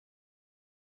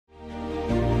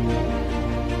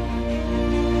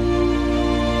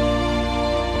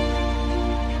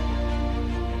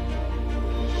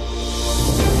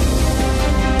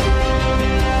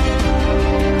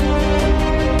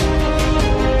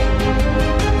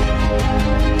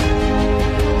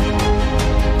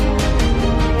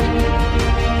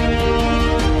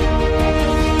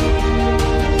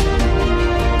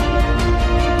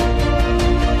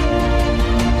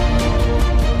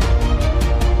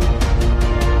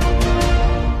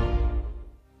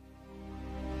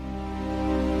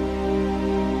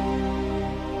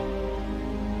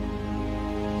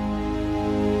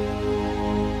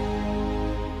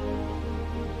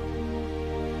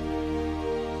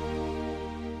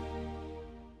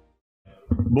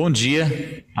Bom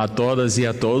dia a todas e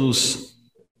a todos,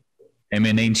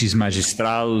 eminentes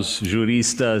magistrados,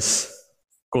 juristas,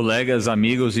 colegas,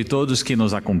 amigos e todos que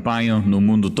nos acompanham no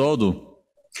mundo todo.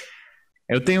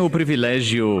 Eu tenho o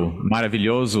privilégio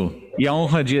maravilhoso e a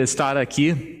honra de estar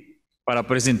aqui para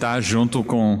apresentar junto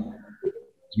com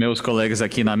os meus colegas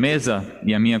aqui na mesa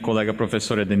e a minha colega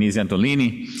professora Denise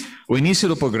Antolini, o início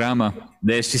do programa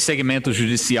deste segmento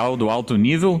judicial do alto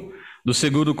nível do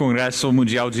segundo Congresso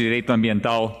Mundial de Direito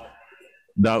Ambiental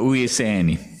da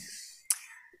UICN.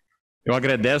 Eu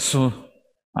agradeço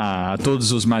a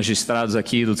todos os magistrados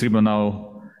aqui do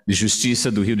Tribunal de Justiça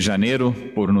do Rio de Janeiro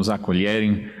por nos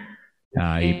acolherem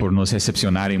e por nos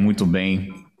recepcionarem muito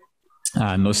bem.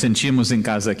 Nos sentimos em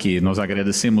casa aqui, nós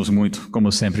agradecemos muito,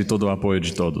 como sempre, todo o apoio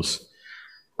de todos.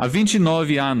 Há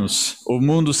 29 anos, o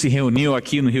mundo se reuniu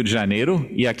aqui no Rio de Janeiro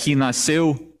e aqui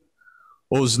nasceu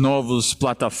os novos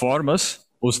plataformas,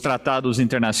 os tratados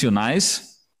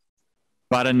internacionais,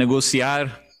 para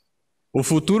negociar o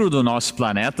futuro do nosso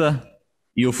planeta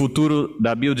e o futuro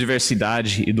da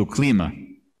biodiversidade e do clima.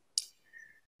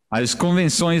 As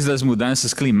convenções das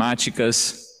mudanças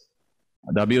climáticas,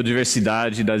 da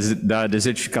biodiversidade, da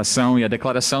desertificação e a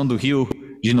Declaração do Rio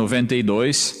de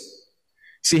 92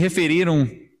 se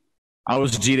referiram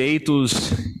aos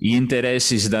direitos e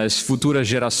interesses das futuras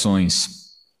gerações,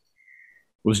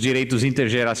 os direitos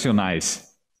intergeracionais.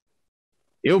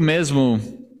 Eu mesmo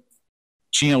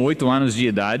tinha 8 anos de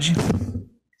idade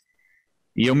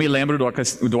e eu me lembro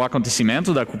do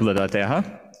acontecimento da Cúpula da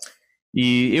Terra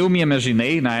e eu me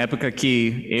imaginei na época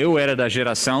que eu era da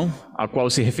geração a qual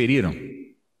se referiram.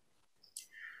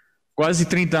 Quase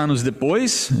 30 anos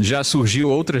depois, já surgiu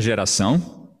outra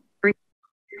geração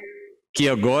que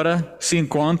agora se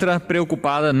encontra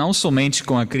preocupada não somente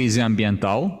com a crise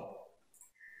ambiental,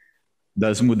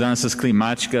 das mudanças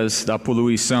climáticas, da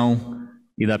poluição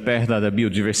e da perda da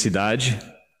biodiversidade,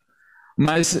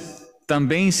 mas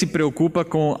também se preocupa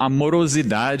com a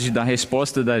morosidade da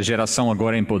resposta da geração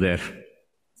agora em poder.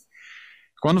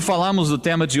 Quando falamos do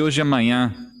tema de hoje e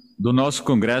amanhã do nosso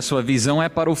Congresso, a visão é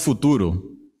para o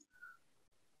futuro.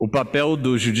 O papel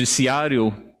do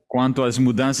judiciário quanto às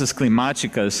mudanças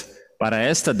climáticas para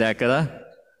esta década,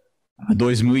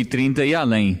 2030 e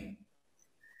além.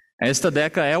 Esta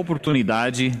década é a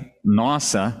oportunidade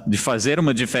nossa de fazer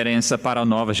uma diferença para a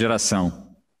nova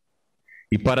geração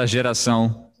e para a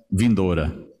geração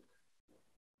vindoura.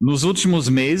 Nos últimos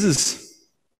meses,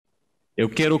 eu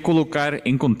quero colocar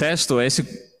em contexto esse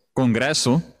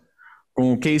congresso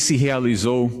com o que se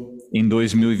realizou em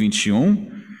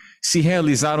 2021. Se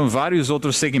realizaram vários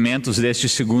outros segmentos deste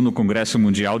segundo Congresso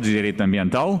Mundial de Direito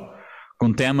Ambiental,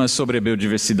 com temas sobre a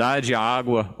biodiversidade, a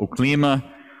água, o clima,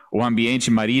 o ambiente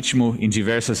marítimo em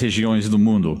diversas regiões do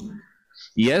mundo.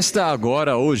 E esta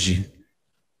agora, hoje,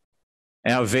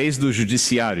 é a vez do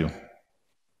judiciário.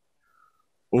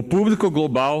 O público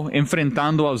global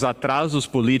enfrentando os atrasos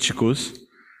políticos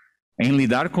em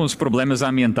lidar com os problemas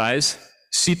ambientais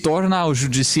se torna ao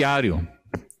judiciário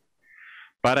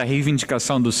para a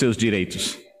reivindicação dos seus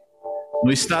direitos.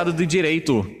 No Estado de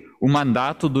Direito, o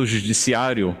mandato do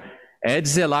judiciário é de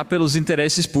zelar pelos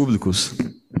interesses públicos.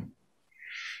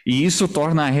 E isso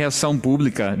torna a reação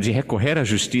pública de recorrer à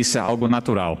justiça algo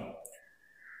natural.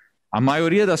 A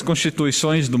maioria das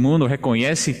constituições do mundo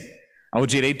reconhece ao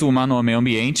direito humano ao meio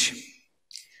ambiente,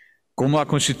 como a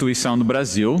Constituição do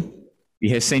Brasil, e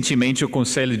recentemente o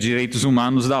Conselho de Direitos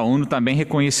Humanos da ONU também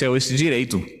reconheceu esse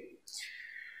direito.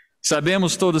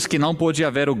 Sabemos todos que não pode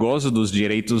haver o gozo dos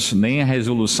direitos nem a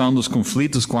resolução dos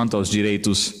conflitos quanto aos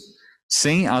direitos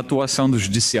sem a atuação do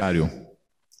judiciário.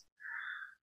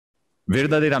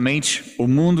 Verdadeiramente, o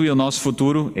mundo e o nosso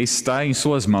futuro está em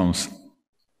suas mãos.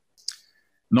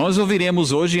 Nós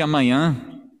ouviremos hoje e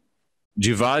amanhã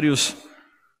de vários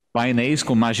painéis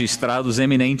com magistrados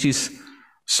eminentes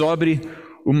sobre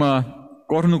uma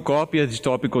cornucópia de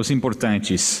tópicos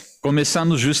importantes,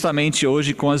 começando justamente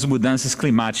hoje com as mudanças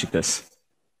climáticas.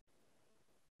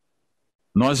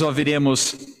 Nós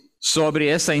ouviremos sobre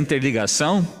essa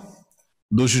interligação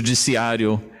do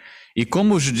judiciário e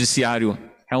como o judiciário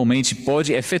realmente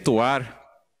pode efetuar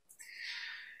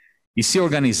e se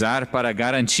organizar para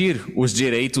garantir os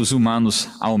direitos humanos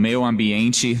ao meio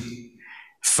ambiente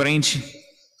frente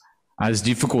às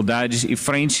dificuldades e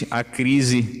frente à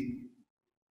crise,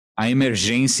 à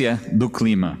emergência do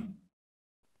clima.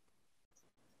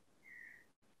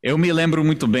 Eu me lembro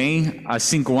muito bem, há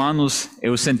 5 anos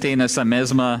eu sentei nessa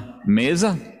mesma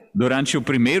mesa durante o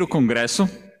primeiro Congresso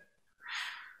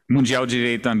Mundial de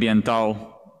Direito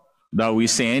Ambiental da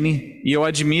UICN, e eu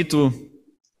admito,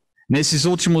 nesses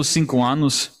últimos 5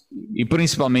 anos, e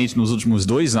principalmente nos últimos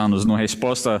 2 anos, na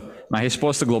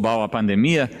resposta global à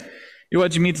pandemia, eu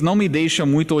admito, não me deixa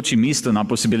muito otimista na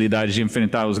possibilidade de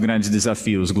enfrentar os grandes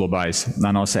desafios globais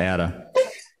na nossa era.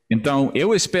 Então,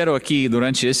 eu espero aqui,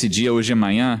 durante esse dia, hoje e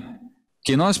amanhã,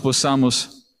 que nós possamos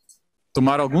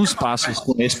tomar alguns passos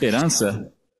com esperança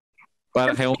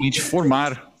para realmente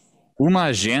formar uma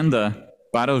agenda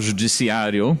para o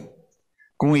judiciário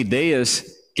com ideias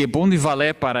que podem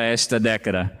valer para esta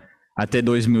década, até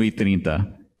 2030.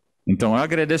 Então, eu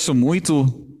agradeço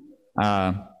muito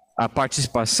a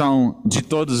participação de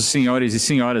todos os senhores e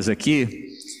senhoras aqui,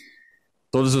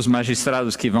 todos os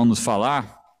magistrados que vão nos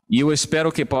falar, e eu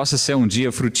espero que possa ser um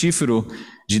dia frutífero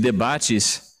de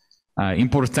debates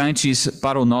importantes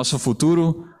para o nosso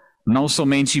futuro, não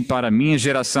somente para a minha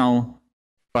geração,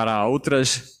 para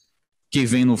outras que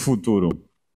vêm no futuro.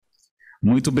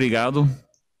 Muito obrigado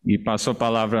e passo a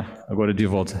palavra agora de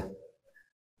volta.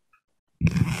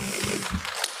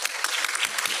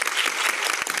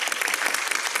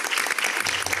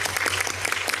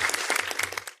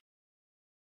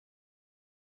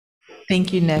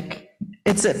 Thank you, Nick.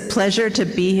 It's a pleasure to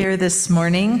be here this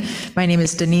morning. My name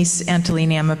is Denise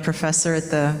Antolini. I'm a professor at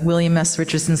the William S.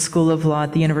 Richardson School of Law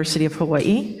at the University of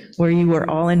Hawaii, where you were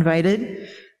all invited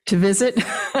to visit.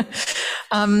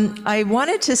 I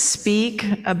wanted to speak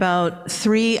about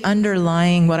 3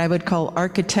 underlying, what I would call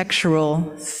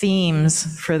architectural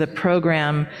themes for the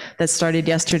program that started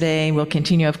yesterday, will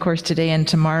continue, of course, today and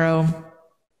tomorrow,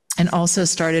 and also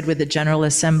started with the General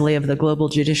Assembly of the Global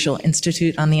Judicial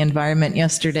Institute on the Environment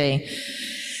yesterday.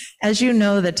 As you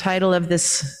know, the title of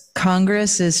this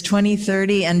Congress is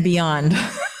 2030 and Beyond.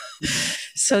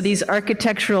 So these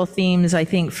architectural themes, I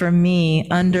think, for me,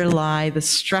 underlie the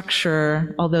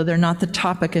structure, although they're not the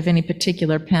topic of any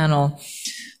particular panel.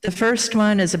 The first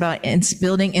one is about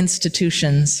building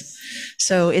institutions.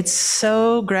 So it's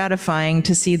so gratifying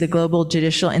to see the Global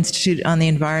Judicial Institute on the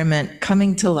Environment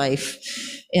coming to life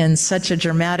in such a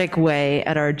dramatic way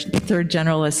at our third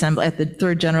General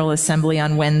Assembly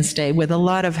on Wednesday, with a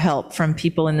lot of help from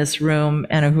people in this room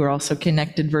and who are also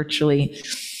connected virtually.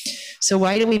 So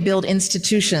why do we build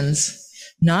institutions?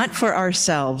 Not for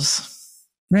ourselves,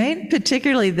 right?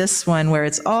 Particularly this one, where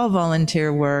it's all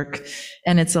volunteer work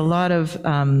and it's a lot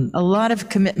of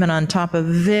commitment on top of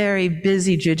very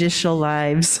busy judicial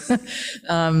lives.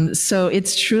 So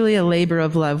it's truly a labor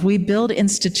of love. We build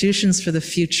institutions for the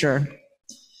future.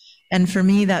 And for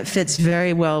me, that fits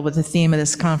very well with the theme of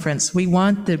this conference. We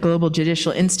want the Global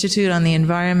Judicial Institute on the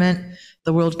Environment,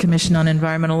 the World Commission on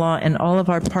Environmental Law, and all of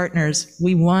our partners.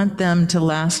 We want them to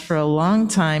last for a long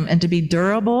time and to be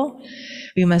durable.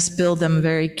 We must build them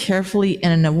very carefully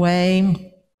and in a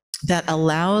way that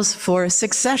allows for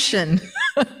succession.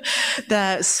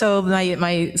 So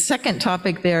my second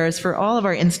topic there is for all of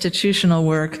our institutional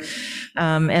work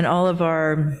and all of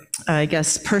our, I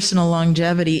guess, personal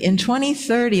longevity. In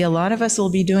 2030, a lot of us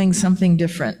will be doing something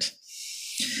different.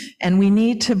 And we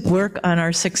need to work on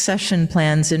our succession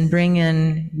plans and bring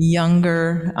in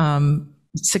younger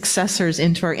successors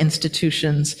into our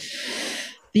institutions.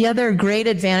 The other great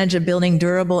advantage of building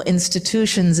durable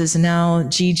institutions is now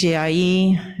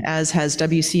GJIE, as has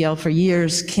WCL for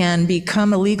years, can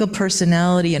become a legal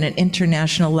personality at an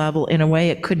international level in a way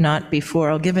it could not before.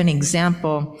 I'll give an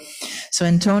example. So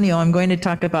Antonio, I'm going to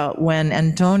talk about when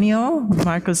Antonio,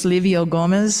 Marcos Livio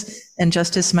Gomez, and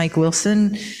Justice Mike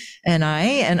Wilson and I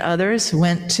and others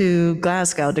went to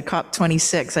Glasgow to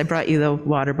COP26. I brought you the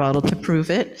water bottle to prove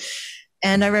it.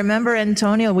 And I remember,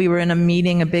 Antonio, we were in a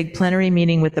meeting, a big plenary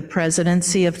meeting with the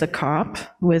presidency of the COP,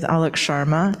 with Alok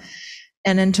Sharma.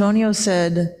 And Antonio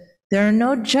said, there are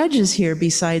no judges here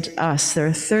besides us. There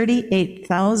are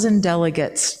 38,000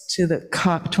 delegates to the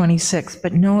COP26,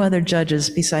 but no other judges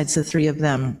besides the 3 of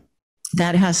them.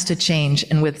 That has to change.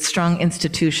 And with strong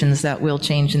institutions, that will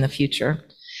change in the future.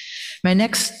 My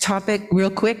next topic, real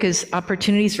quick, is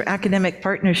opportunities for academic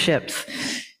partnerships.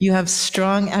 You have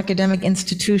strong academic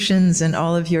institutions in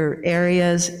all of your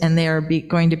areas, and they are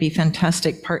going to be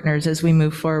fantastic partners as we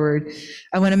move forward.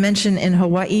 I want to mention in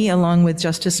Hawaii, along with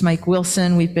Justice Mike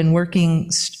Wilson, we've been working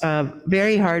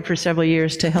very hard for several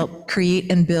years to help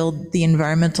create and build the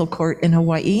environmental court in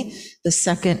Hawaii, the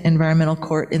second environmental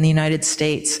court in the United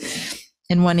States.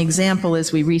 And one example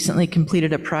is we recently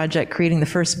completed a project creating the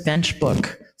first bench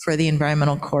book for the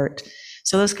environmental court.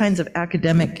 So those kinds of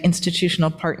academic institutional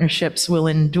partnerships will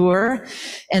endure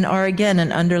and are, again,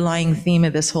 an underlying theme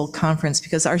of this whole conference,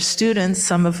 because our students,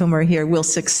 some of whom are here, will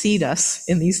succeed us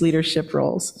in these leadership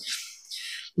roles.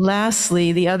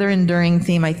 Lastly, the other enduring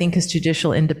theme, I think, is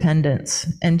judicial independence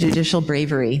and judicial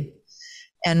bravery.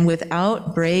 And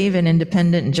without brave and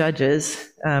independent judges,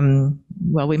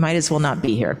 well, we might as well not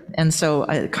be here. And so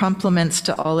compliments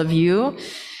to all of you.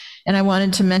 And I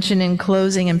wanted to mention in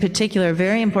closing, in particular, a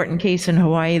very important case in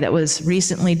Hawaii that was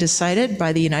recently decided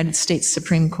by the United States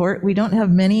Supreme Court. We don't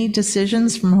have many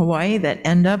decisions from Hawaii that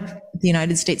end up at the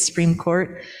United States Supreme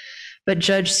Court, but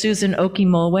Judge Susan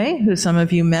Okimulwe, who some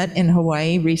of you met in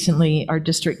Hawaii recently, our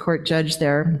district court judge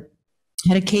there,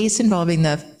 had a case involving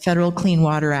the Federal Clean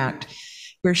Water Act,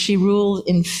 where she ruled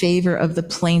in favor of the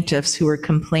plaintiffs who were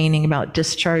complaining about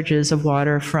discharges of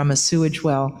water from a sewage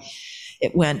well.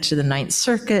 It went to the Ninth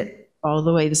Circuit, all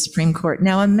the way to the Supreme Court.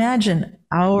 Now imagine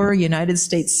our United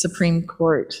States Supreme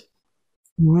Court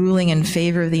ruling in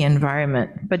favor of the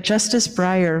environment, but Justice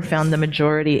Bryner found the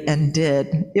majority and did.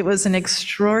 It was an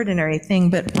extraordinary thing,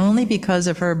 but only because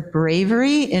of her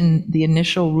bravery in the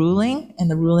initial ruling and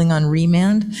the ruling on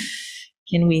remand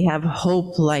can we have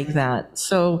hope like that.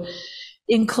 So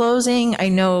in closing, I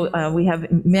know we have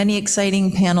many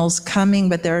exciting panels coming,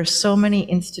 but there are so many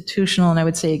institutional and I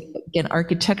would say, again,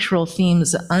 architectural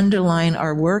themes that underline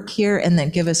our work here and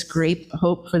that give us great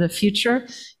hope for the future.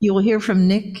 You will hear from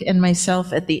Nick and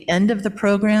myself at the end of the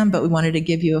program, but we wanted to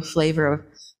give you a flavor of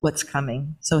what's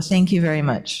coming. So thank you very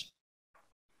much.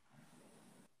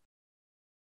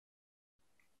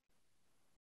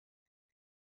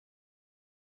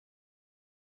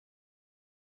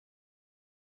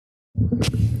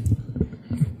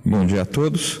 Bom dia a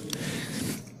todos.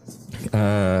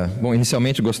 Bom,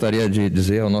 inicialmente gostaria de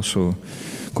dizer ao nosso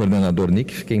coordenador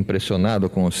Nick, fiquei impressionado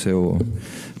com o seu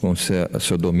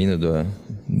domínio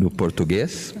do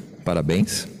português.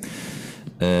 Parabéns.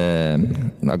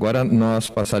 Agora nós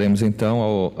passaremos então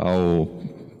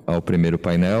ao primeiro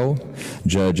painel,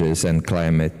 Judges and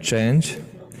Climate Change,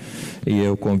 e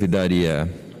eu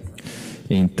convidaria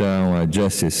então a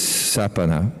Justice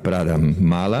Sapana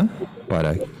Pradhamala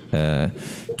para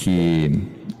que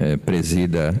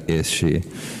presida este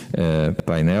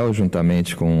painel,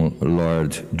 juntamente com o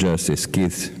Lord Justice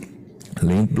Keith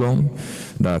Lindblom,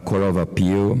 da Court of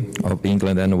Appeal of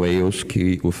England and Wales,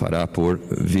 que o fará por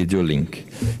videolink.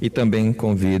 E também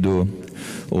convido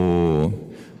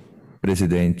o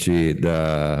presidente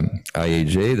da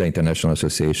IAJ, da International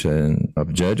Association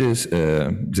of Judges,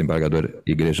 desembargador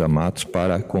Igreja Matos,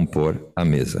 para compor a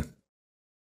mesa.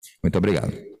 Muito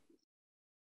obrigado.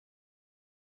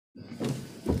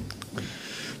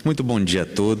 Muito bom dia a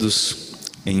todos.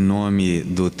 Em nome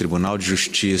do Tribunal de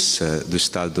Justiça do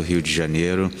Estado do Rio de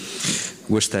Janeiro,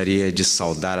 gostaria de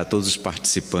saudar a todos os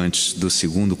participantes do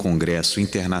 2º Congresso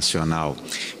Internacional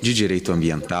de Direito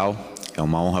Ambiental. É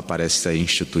uma honra para essa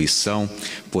instituição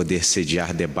poder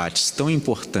sediar debates tão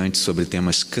importantes sobre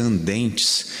temas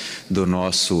candentes do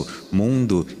nosso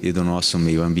mundo e do nosso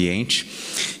meio ambiente.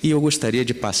 E eu gostaria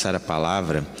de passar a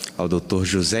palavra ao Dr.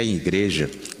 José Igreja,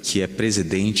 que é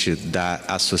presidente da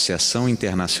Associação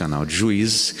Internacional de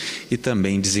Juízes e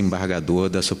também desembargador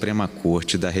da Suprema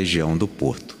Corte da região do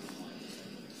Porto.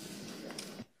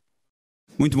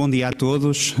 Muito bom dia a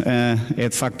todos. É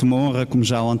de facto uma honra, como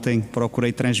já ontem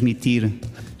procurei transmitir,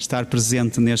 estar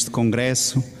presente neste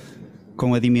congresso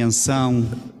com a dimensão,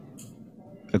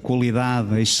 a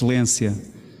qualidade, a excelência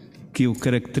que o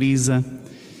caracteriza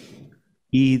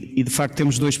e de facto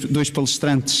temos dois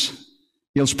palestrantes,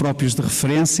 eles próprios de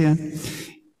referência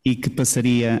e que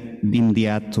passaria de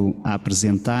imediato a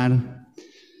apresentar.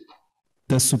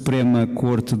 Da Suprema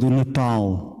Corte do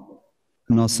Nepal,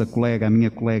 nossa colega, a minha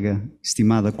colega,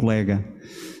 estimada colega,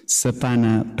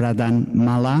 Sapana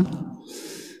Pradhamala,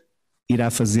 irá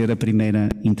fazer a primeira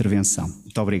intervenção.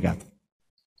 Muito obrigado.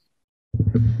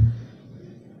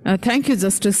 Thank you,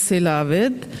 Justice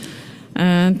Silavid,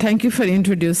 and thank you for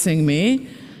introducing me.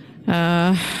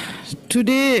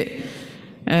 Today,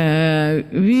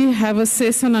 we have a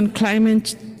session on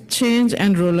climate change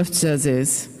and role of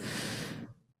judges.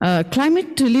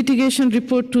 Climate Litigation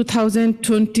Report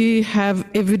 2020 have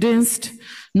evidenced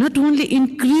not only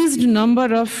increased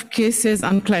number of cases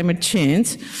on climate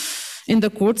change in the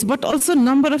courts, but also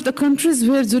number of the countries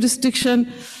where jurisdiction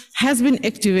has been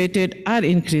activated are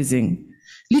increasing.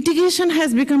 Litigation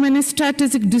has become a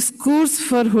strategic discourse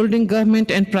for holding government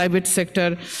and private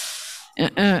sector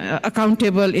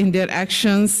accountable in their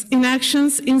actions,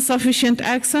 inactions, insufficient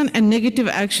action, and negative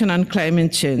action on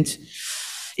climate change.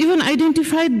 Even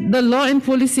identified the law and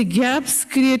policy gaps,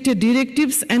 created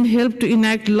directives, and helped to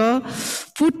enact law,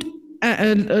 put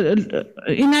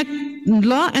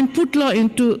law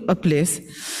into a place.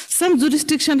 Some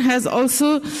jurisdiction has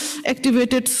also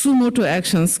activated suo motu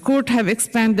actions. Court have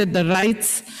expanded the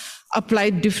rights,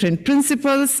 applied different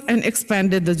principles, and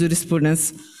expanded the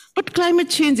jurisprudence. But climate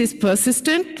change is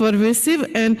persistent, pervasive,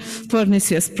 and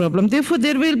pernicious problem. Therefore,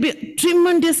 there will be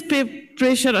tremendous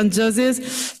pressure on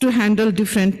judges to handle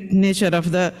different nature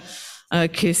of the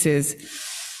cases.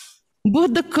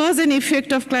 Both the cause and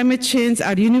effect of climate change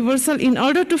are universal. In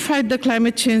order to fight the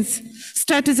climate change,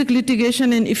 strategic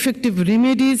litigation and effective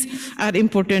remedies are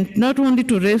important, not only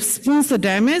to respond to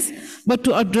damage, but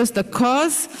to address the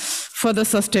cause for the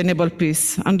sustainable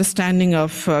peace. Understanding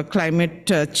of climate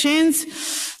change,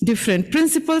 different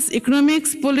principles,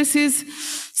 economics, policies,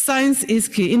 science is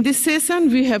key. In this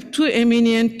session, we have two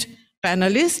eminent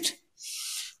panelists,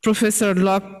 Professor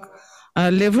Luc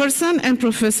Lavrysen and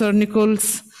Professor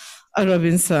Nicholas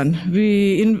Robinson.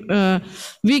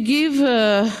 We give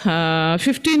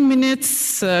 15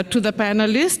 minutes to the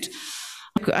panelists.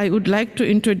 I would like to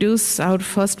introduce our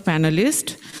first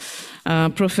panelist,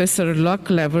 Professor Luc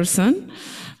Lavrysen.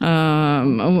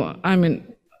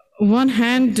 One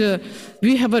hand,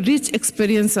 we have a rich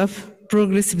experience of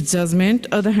progressive judgment.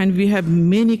 Other hand, we have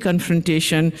many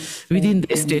confrontation within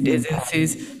the state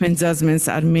agencies when judgments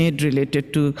are made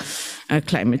related to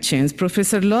climate change.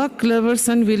 Professor Luc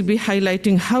Lavrysen will be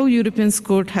highlighting how European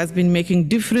Court has been making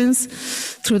difference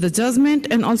through the judgment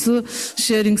and also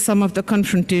sharing some of the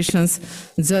confrontations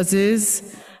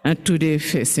judges today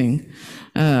facing.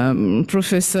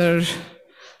 Professor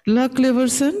Luc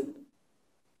Lavrysen.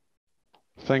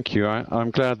 Thank you. I'm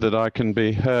glad that I can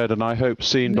be heard and I hope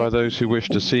seen by those who wish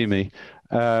to see me.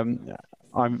 I'm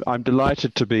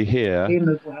delighted to be here.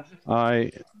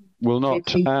 I will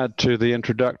not add to the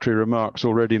introductory remarks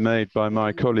already made by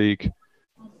my colleague,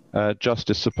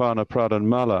 Justice Sapana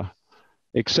Pradhan-Malla,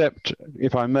 except,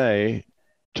 if I may,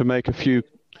 to make a few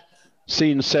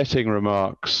scene-setting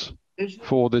remarks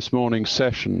for this morning's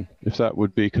session, if that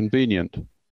would be convenient.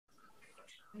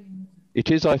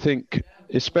 It is, I think,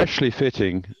 especially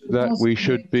fitting that we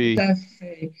should be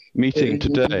meeting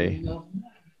today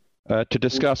to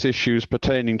discuss issues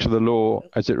pertaining to the law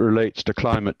as it relates to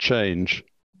climate change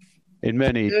in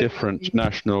many different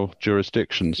national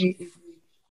jurisdictions.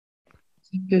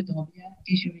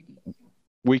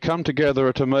 We come together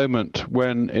at a moment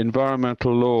when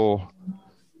environmental law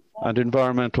and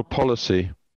environmental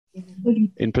policy,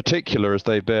 in particular as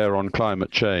they bear on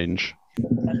climate change,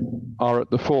 are at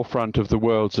the forefront of the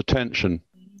world's attention.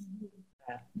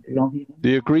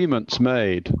 The agreements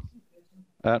made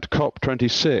at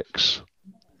COP26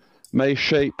 may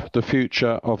shape the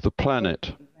future of the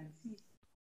planet.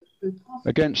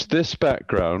 Against this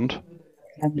background,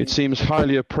 it seems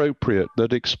highly appropriate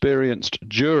that experienced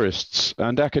jurists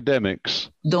and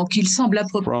academics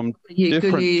from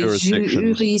different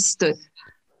jurisdictions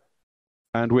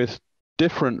and with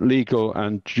different legal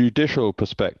and judicial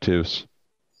perspectives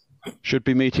should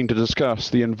be meeting to discuss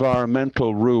the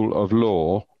environmental rule of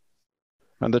law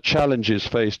and the challenges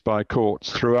faced by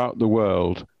courts throughout the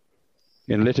world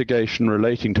in litigation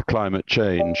relating to climate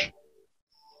change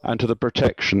and to the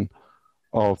protection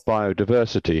of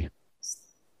biodiversity.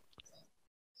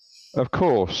 Of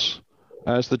course,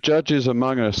 as the judges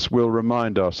among us will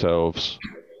remind ourselves,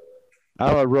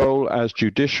 our role as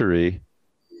judiciary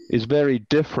is very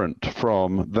different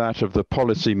from that of the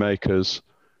policymakers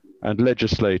and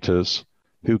legislators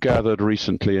who gathered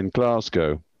recently in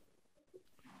Glasgow.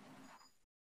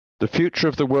 The future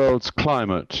of the world's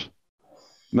climate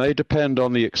may depend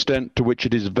on the extent to which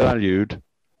it is valued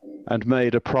and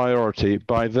made a priority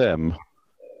by them,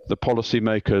 the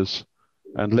policymakers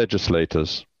and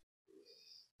legislators.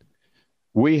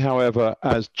 We, however,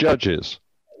 as judges,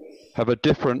 have a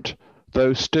different,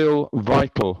 though still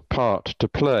vital part to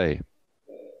play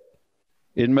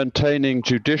in maintaining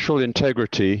judicial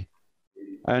integrity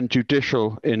and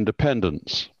judicial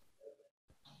independence,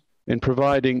 in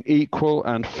providing equal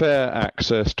and fair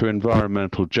access to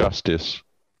environmental justice,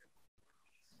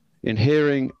 in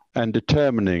hearing and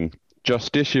determining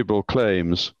justiciable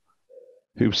claims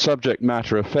whose subject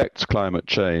matter affects climate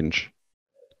change,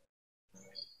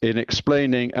 in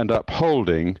explaining and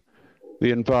upholding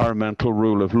the environmental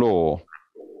rule of law,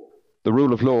 the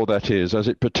rule of law, that is, as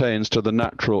it pertains to the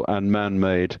natural and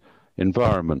man-made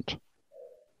environment,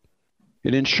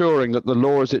 in ensuring that the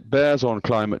law as it bears on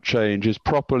climate change is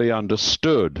properly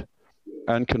understood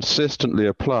and consistently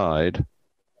applied,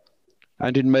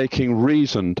 and in making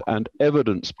reasoned and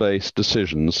evidence-based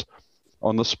decisions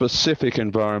on the specific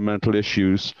environmental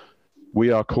issues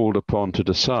we are called upon to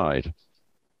decide.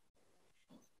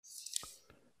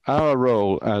 Our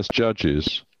role as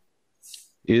judges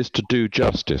is to do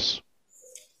justice,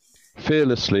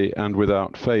 fearlessly and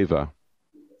without favor.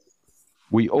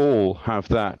 We all have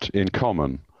that in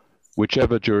common,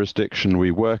 whichever jurisdiction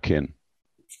we work in.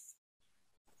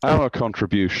 Our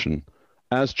contribution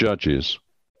as judges,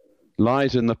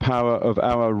 lies in the power of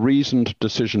our reasoned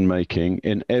decision-making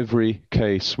in every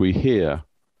case we hear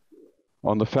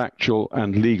on the factual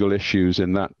and legal issues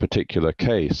in that particular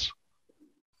case.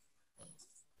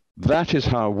 That is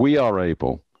how we are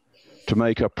able to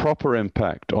make a proper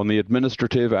impact on the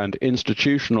administrative and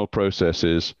institutional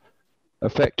processes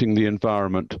affecting the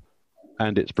environment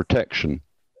and its protection,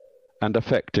 and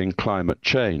affecting climate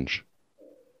change.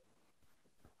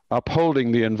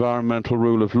 Upholding the environmental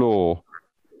rule of law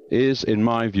is, in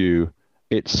my view,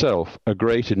 itself a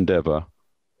great endeavor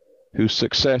whose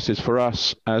success is for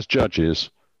us as judges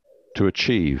to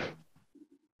achieve.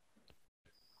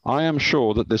 I am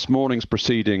sure that this morning's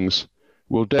proceedings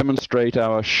will demonstrate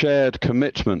our shared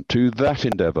commitment to that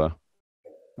endeavor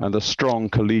and the strong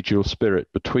collegial spirit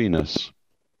between us.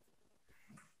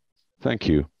 Thank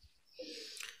you.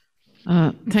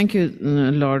 Thank you,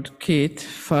 Lord Keith,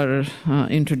 for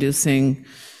introducing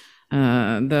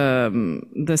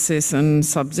the session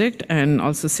subject and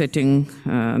also setting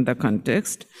the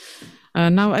context.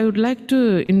 Now I would like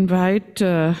to invite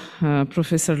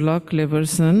Professor Luc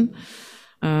Lavrysen.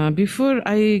 Before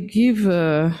I give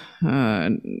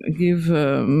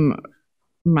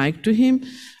mic to him,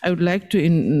 I would like to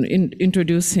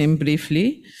introduce him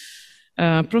briefly.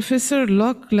 Professor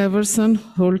Luc Lavrysen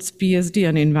holds PhD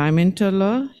in environmental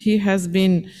law. He has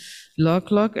been law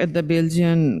clerk at the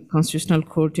Belgian Constitutional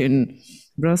Court in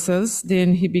Brussels.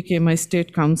 Then he became a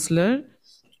state councillor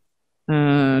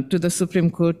to the Supreme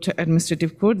Court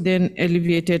Administrative Court, then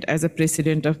elevated as a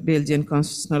president of Belgian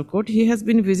Constitutional Court. He has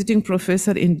been visiting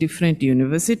professor in different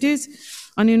universities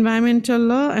on environmental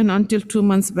law, and until 2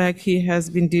 months back, he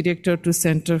has been director to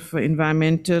Center for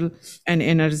Environmental and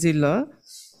Energy Law.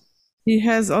 He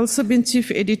has also been chief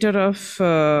editor of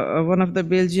one of the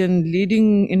Belgian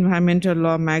leading environmental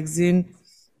law magazine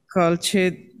called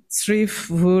Schrift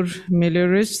voor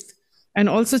Milieurecht, and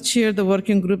also chaired the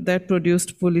working group that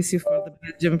produced policy for the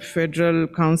Belgian Federal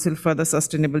Council for the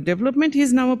Sustainable Development. He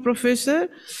is now a professor.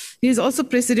 He is also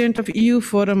president of EU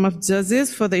Forum of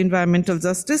Judges for the Environmental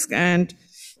Justice and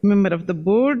member of the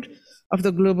board of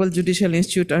the Global Judicial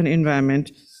Institute on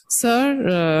Environment.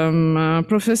 Sir,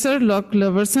 Professor Luc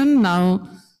Lavrysen, now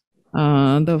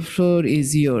the floor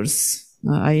is yours.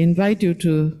 I invite you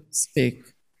to speak.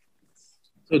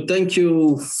 So thank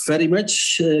you very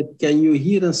much. Can you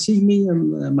hear and see me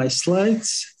and my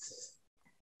slides?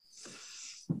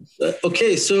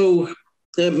 Okay, so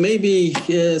maybe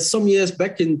some years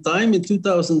back in time, in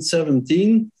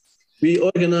 2017, we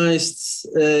organized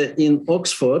in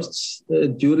Oxford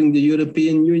during the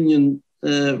European Union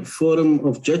Forum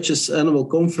of Judges annual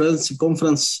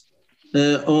conference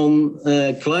on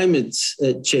climate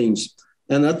change.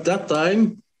 And at that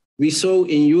time, we saw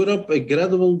in Europe a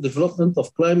gradual development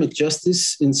of climate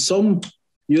justice in some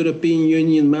European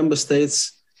Union member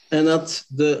states and at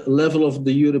the level of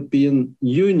the European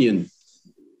Union.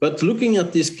 But looking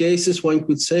at these cases, one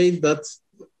could say that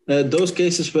those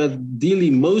cases were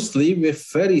dealing mostly with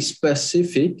very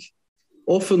specific,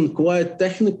 often quite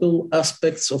technical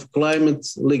aspects of climate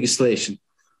legislation.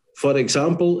 For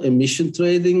example, emission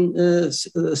trading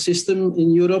system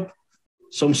in Europe,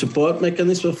 some support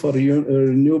mechanism for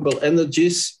renewable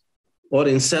energies, or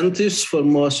incentives for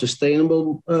more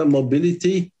sustainable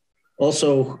mobility,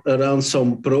 also around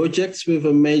some projects with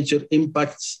a major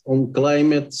impact on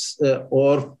climate,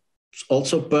 or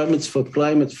also permits for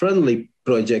climate-friendly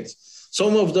projects.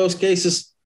 Some of those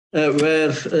cases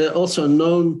were also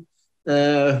known,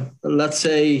 let's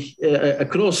say,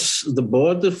 across the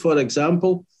border. For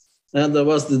example, there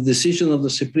was the decision of the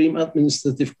Supreme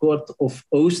Administrative Court of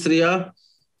Austria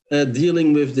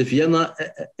dealing with the Vienna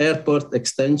airport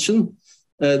extension,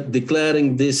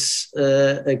 declaring this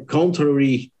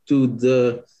contrary to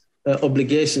the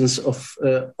obligations of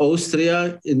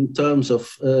Austria in terms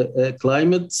of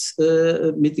climate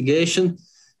mitigation.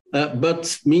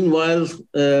 But meanwhile,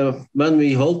 when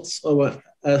we held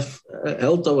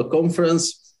our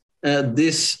conference,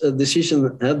 this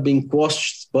decision had been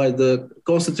quashed by the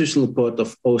Constitutional Court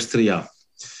of Austria.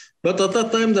 But at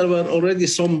that time, there were already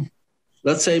some,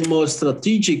 let's say, more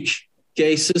strategic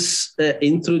cases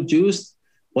introduced.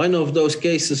 One of those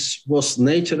cases was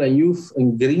Nature and Youth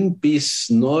and Greenpeace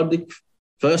Nordic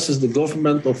versus the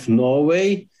government of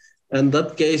Norway. And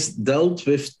that case dealt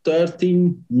with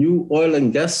 13 new oil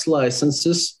and gas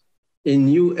licenses in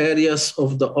new areas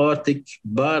of the Arctic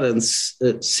Barents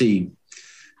Sea.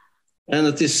 And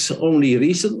it is only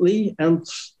recently, end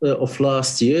of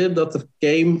last year, that there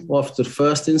came, after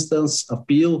first instance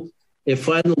appeal, a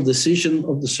final decision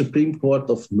of the Supreme Court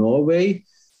of Norway.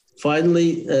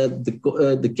 Finally,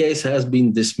 the case has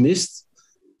been dismissed.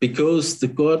 because the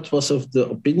court was of the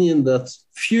opinion that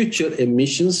future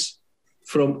emissions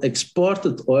from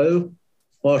exported oil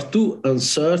are too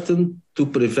uncertain to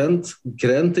prevent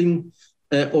granting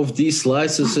of these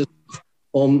licenses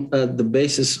on the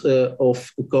basis of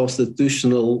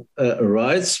constitutional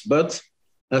rights. But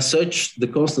as such, the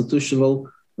constitutional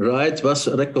right was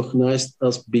recognized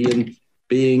as being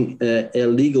a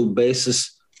legal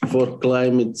basis for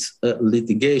climate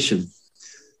litigation.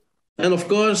 And of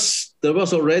course, there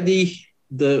was already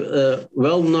the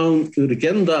well-known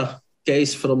Urgenda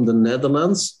case from the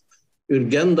Netherlands.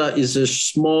 Urgenda is a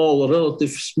relatively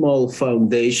small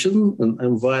foundation, an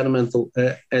environmental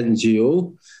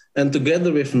NGO, and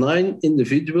together with 9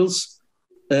 individuals,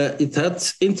 it had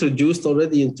introduced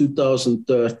already in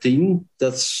 2013,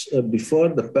 that's before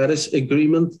the Paris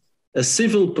Agreement, a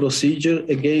civil procedure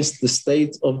against the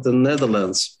state of the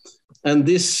Netherlands. And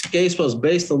this case was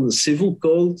based on the civil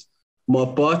code,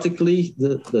 more particularly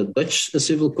the Dutch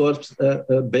civil code,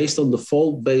 based on the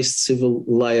fault-based civil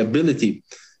liability.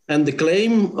 And the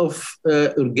claim of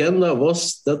Urgenda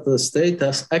was that the state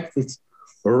has acted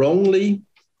wrongly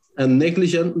and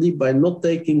negligently by not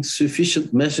taking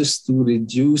sufficient measures to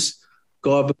reduce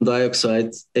carbon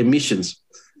dioxide emissions.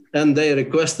 And they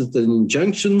requested an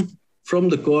injunction from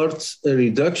the court, a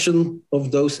reduction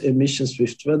of those emissions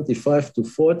with 25 to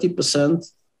 40%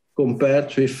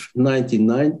 compared with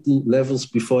 1990 levels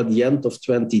before the end of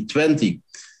 2020.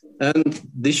 And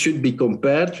this should be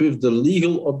compared with the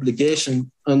legal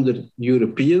obligation under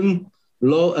European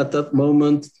law at that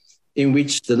moment, in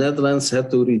which the Netherlands had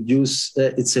to reduce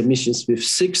its emissions with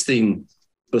 16%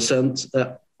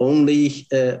 only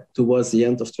towards the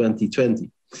end of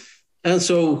 2020. And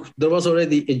so there was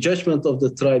already a judgment of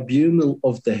the Tribunal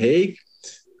of The Hague,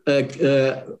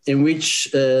 in which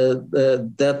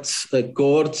that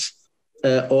court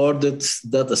ordered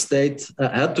that the state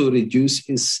had to reduce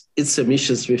its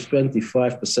emissions with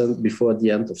 25% before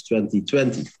the end of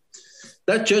 2020.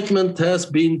 That judgment has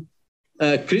been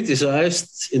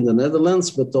criticized in the Netherlands,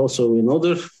 but also in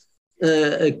other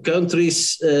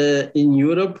countries in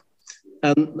Europe.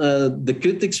 And the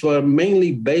critics were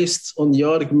mainly based on the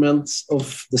arguments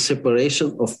of the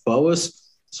separation of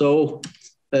powers. So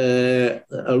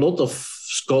a lot of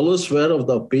scholars were of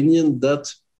the opinion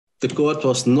that the court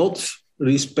was not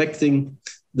respecting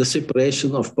the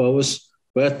separation of powers,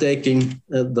 that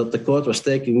the court was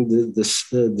taking the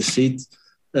seat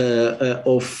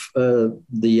of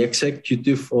the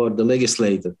executive or the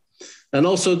legislator. And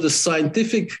also the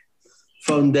scientific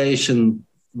foundation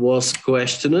was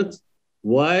questioned.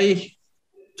 Why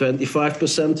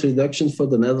 25% reduction for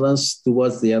the Netherlands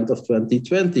towards the end of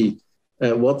 2020?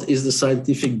 What is the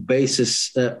scientific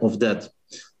basis of that?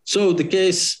 So the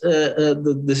case,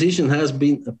 the decision has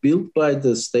been appealed by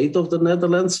the state of the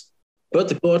Netherlands, but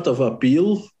the Court of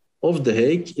Appeal of The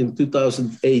Hague in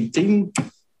 2018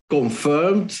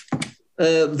 confirmed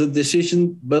the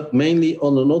decision, but mainly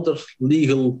on another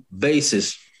legal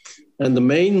basis. And the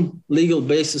main legal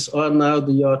basis are now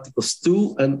the Articles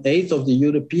 2 and 8 of the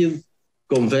European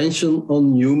Convention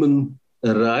on Human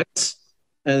Rights.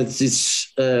 And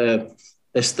it's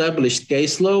established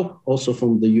case law, also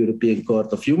from the European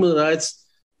Court of Human Rights,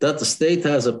 that the state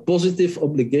has a positive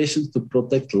obligation to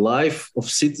protect life of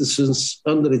citizens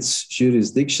under its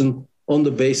jurisdiction on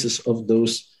the basis of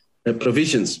those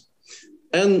provisions.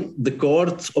 And the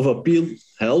Court of Appeal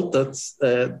held that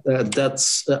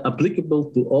that's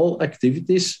applicable to all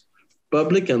activities,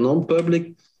 public and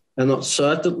non-public, and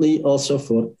certainly also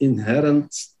for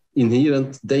inherent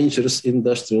dangerous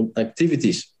industrial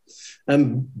activities.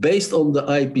 And based on the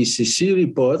IPCC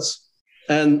reports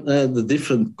and the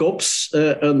different COPs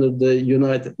under the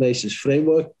United Nations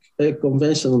Framework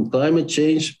Convention on Climate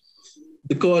Change,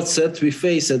 the court said we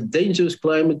face a dangerous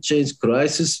climate change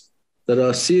crisis. There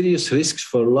are serious risks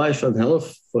for life and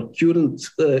health for current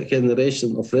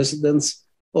generation of residents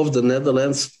of the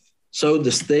Netherlands. So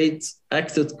the state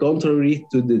acted contrary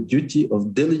to the duty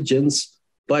of diligence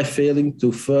by failing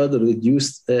to further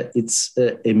reduce its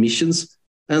emissions.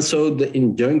 And so the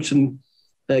injunction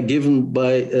given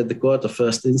by the Court of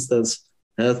First Instance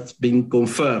has been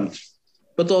confirmed.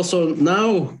 But also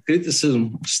now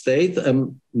criticism state,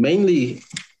 mainly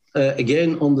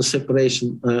again on the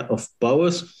separation of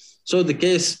powers. So the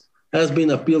case has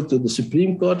been appealed to the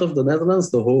Supreme Court of the Netherlands,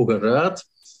 the Hoge Raad.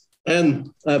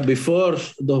 And before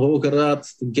the Hoge Raad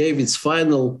gave its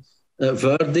final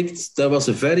verdict, there was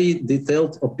a very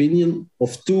detailed opinion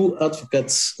of two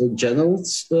advocates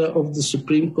generals of the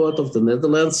Supreme Court of the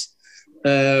Netherlands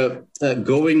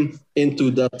going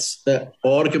into that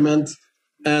argument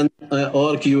and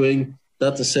arguing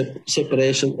that the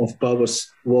separation of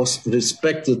powers was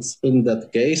respected in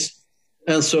that case.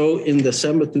 And so in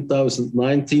December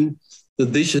 2019, the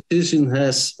decision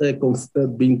has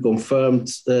been confirmed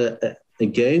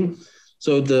again.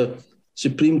 So the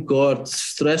Supreme Court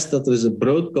stressed that there is a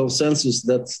broad consensus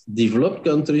that developed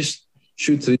countries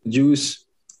should reduce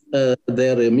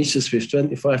their emissions with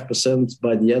 25%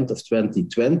 by the end of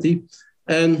 2020.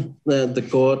 And the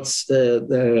court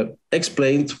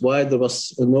explained why there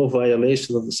was no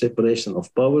violation of the separation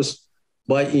of powers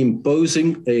by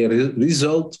imposing a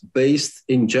result-based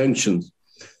injunction.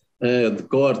 The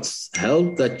court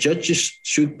held that judges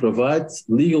should provide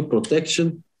legal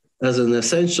protection as an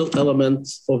essential element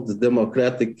of the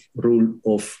democratic rule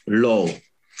of law.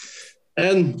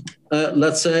 And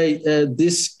let's say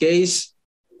this case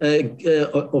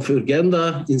of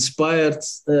Uganda inspired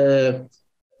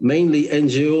mainly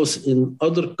NGOs in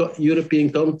other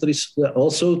European countries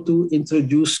also to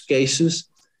introduce cases.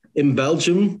 In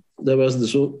Belgium, there was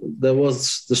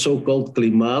the so-called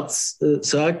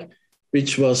Klimaatzaak,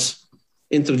 which was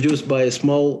introduced by a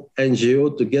small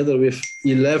NGO together with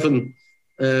 11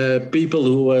 people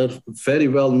who were very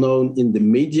well known in the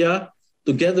media,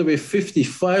 together with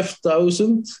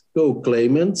 55,000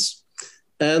 co-claimants.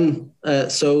 And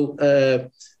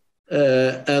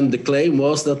and the claim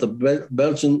was that the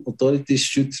Belgian authorities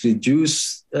should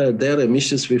reduce their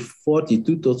emissions with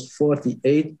 42 to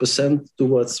 48%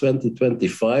 towards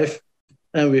 2025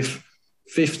 and with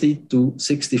 50 to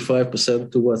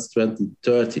 65% towards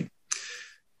 2030.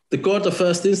 The Court of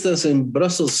First Instance in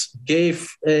Brussels gave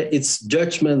its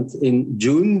judgment in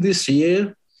June this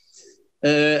year,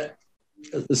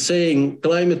 saying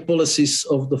climate policies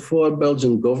of the 4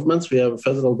 Belgian governments, we have a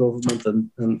federal government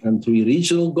and 3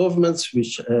 regional governments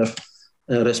which have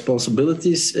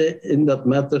responsibilities in that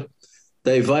matter.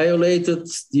 They violated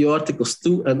the Articles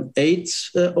 2 and 8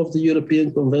 of the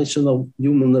European Convention on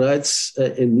Human Rights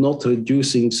in not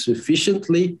reducing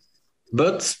sufficiently,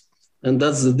 but, and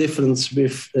that's the difference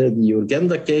with the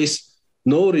Uganda case,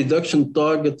 no reduction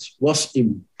target was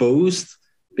imposed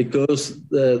because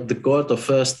the Court of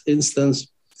First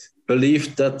Instance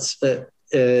believed that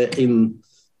in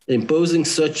imposing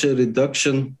such a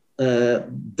reduction,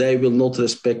 they will not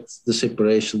respect the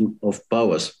separation of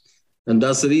powers. And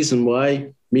that's the reason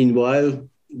why, meanwhile,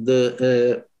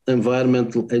 the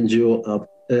environmental NGO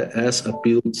has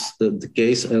appealed the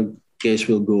case, and the case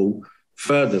will go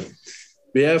further.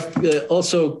 We have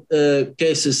also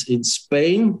cases in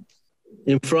Spain.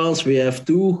 In France, we have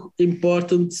 2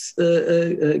 important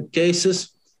cases.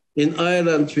 In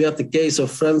Ireland, we had the case of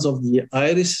Friends of the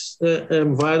Irish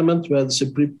Environment, where the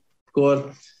Supreme Court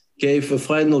gave a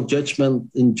final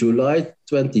judgment in July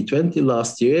 2020,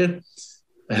 last year.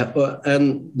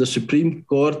 And the Supreme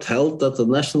Court held that the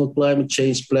National Climate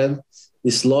Change Plan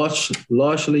is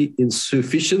largely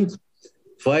insufficient,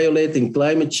 violating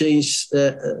Climate Change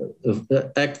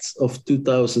Act of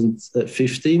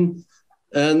 2015.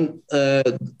 And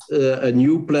a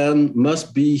new plan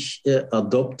must be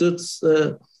adopted,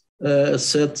 said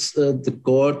the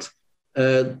court,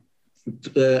 and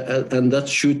that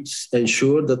should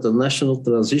ensure that the national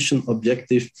transition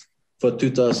objective for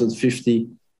 2050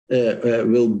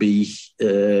 will be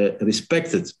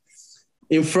respected.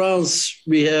 In France,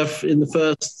 we have in the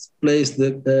first place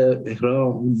the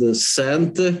Grand de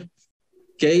Sainte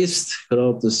case.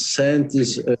 Grand de Sainte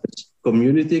is a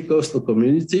community, coastal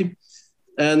community.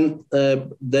 And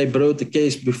they brought the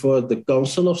case before the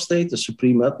Council of State, the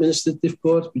Supreme Administrative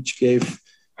Court, which gave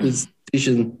its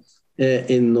decision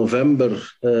in November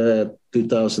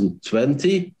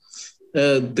 2020.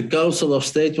 The Council of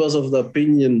State was of the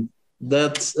opinion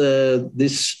that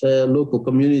this local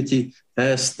community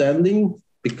has standing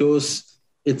because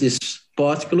it is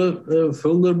particularly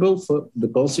vulnerable for the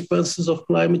consequences of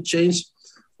climate change.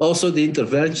 Also, the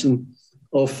intervention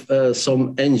of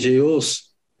some NGOs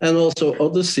and also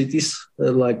other cities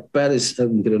like Paris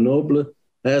and Grenoble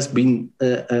has been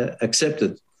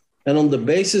accepted. And on the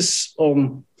basis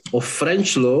of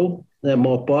French law,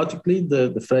 more particularly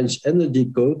the French Energy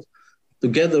Code,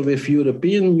 together with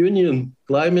European Union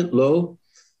climate law,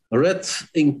 read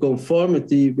in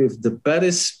conformity with the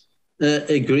Paris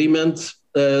Agreement,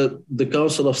 the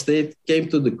Council of State came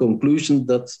to the conclusion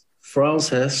that France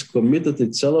has committed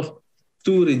itself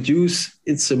to reduce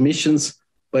its emissions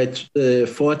by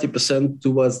 40%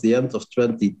 towards the end of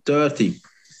 2030.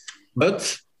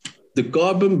 But the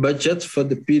carbon budget for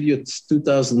the period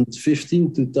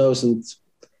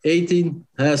 2015-2018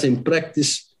 has in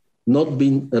practice not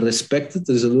been respected.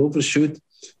 There's an overshoot.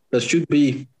 There should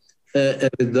be a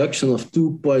reduction of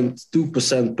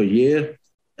 2.2% per year.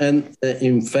 And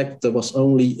in fact, there was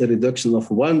only a reduction of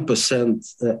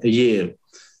 1% a year.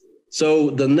 So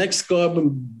the next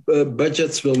carbon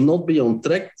budgets will not be on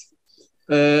track,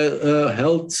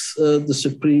 held the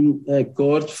Supreme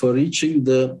Court for reaching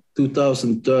the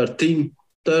 2030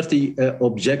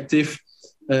 objective,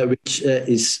 which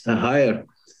is higher.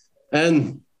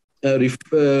 And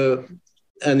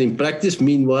in practice,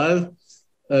 meanwhile,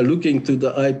 looking to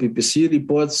the IPCC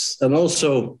reports and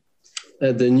also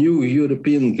the new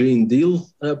European Green Deal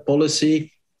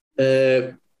policy,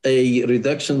 a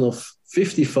reduction of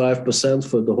 55%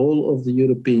 for the whole of the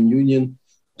European Union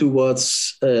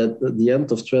towards the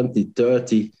end of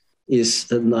 2030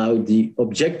 is now the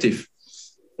objective.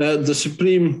 The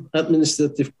Supreme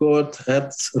Administrative Court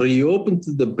had reopened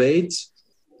the debate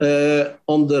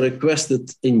on the requested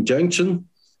injunction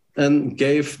and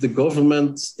gave the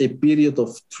government a period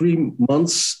of 3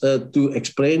 months to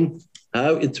explain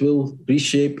how it will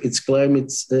reshape its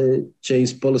climate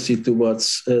change policy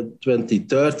towards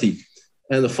 2030.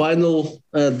 And the final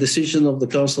decision of the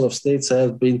Council of States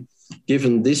has been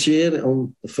given this year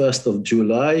on the 1st of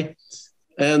July.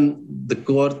 And the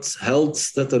court held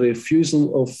that the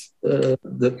refusal of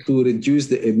to reduce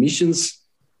the emissions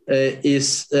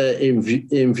is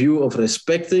in view of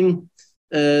respecting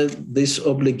this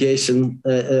obligation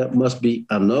must be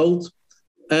annulled.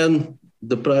 And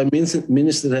the Prime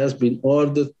Minister has been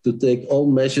ordered to take all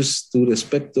measures to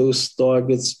respect those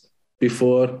targets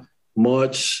before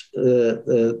March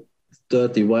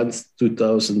 31,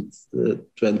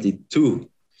 2022.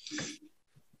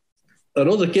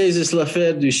 Another case is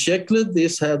l'affaire du siècle.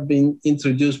 This had been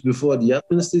introduced before the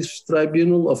Administrative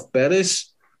Tribunal of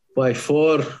Paris by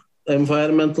 4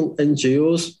 environmental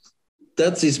NGOs.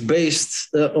 That is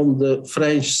based on the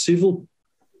French Civil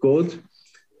Code,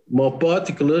 more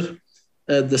particular,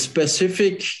 the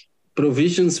specific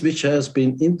provisions which has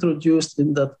been introduced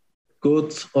in that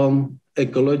code on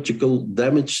ecological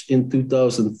damage in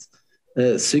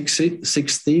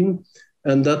 2016,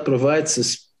 and that provides a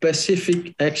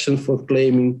specific action for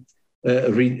claiming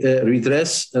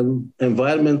redress, and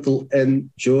environmental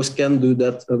NGOs can do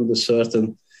that under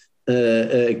certain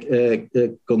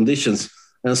conditions.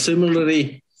 And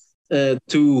similarly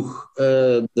to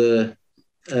the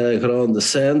Grand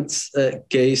Descent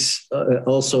case,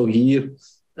 also here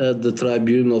the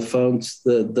tribunal found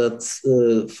that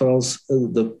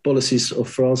the policies of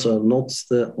France are not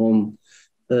on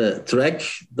track,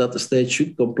 that the state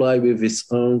should comply with its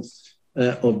own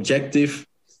objective.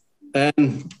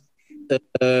 And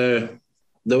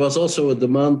there was also a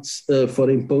demand for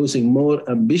imposing more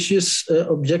ambitious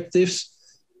objectives.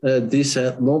 This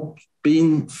had not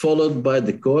been followed by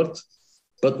the court.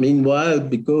 But meanwhile,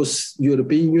 because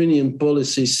European Union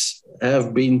policies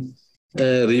have been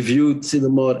reviewed in a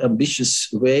more ambitious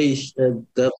way,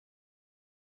 that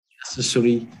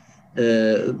necessary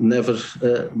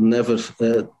nevertheless.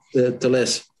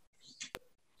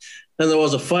 And there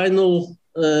was a final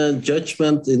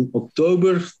judgment in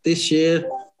October this year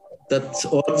that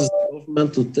orders the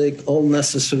government to take all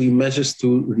necessary measures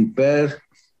to repair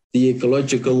the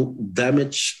ecological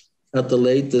damage at the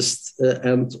latest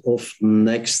end of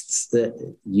next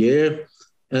year.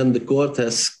 And the court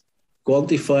has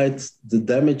quantified the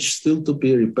damage still to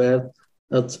be repaired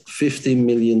at 15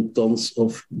 million tons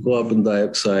of carbon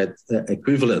dioxide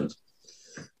equivalent.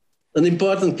 An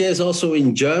important case also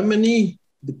in Germany,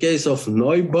 the case of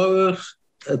Neubauer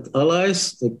et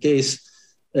Allies, a case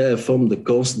from the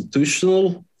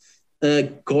Constitutional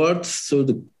Court. So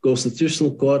the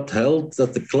Constitutional Court held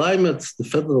that the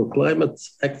Federal Climate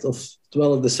Act of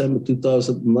 12 December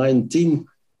 2019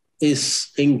 is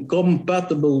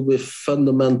incompatible with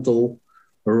fundamental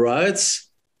rights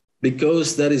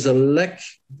because there is a lack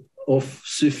of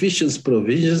sufficient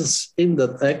provisions in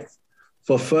that act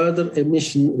for further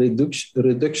emission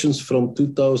reductions from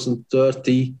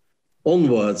 2030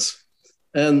 onwards.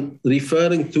 And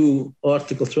referring to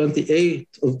Article 28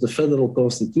 of the Federal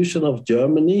Constitution of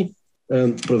Germany,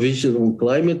 provision on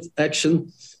climate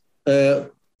action,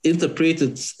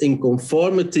 interpreted in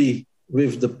conformity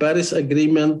with the Paris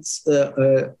Agreement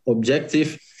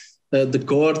objective, the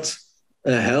court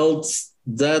held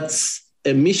that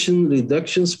emission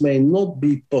reductions may not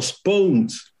be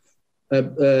postponed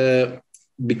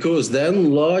because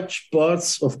then large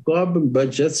parts of carbon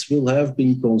budgets will have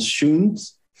been consumed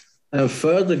and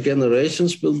further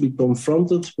generations will be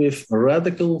confronted with a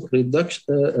radical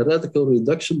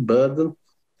reduction burden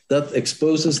that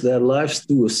exposes their lives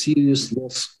to a serious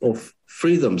loss of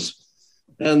freedoms.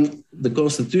 And the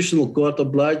Constitutional Court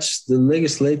obliged the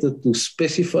legislator to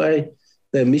specify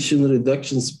the emission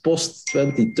reductions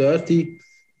post-2030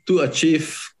 to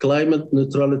achieve climate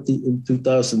neutrality in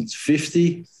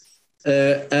 2050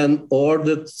 and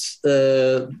ordered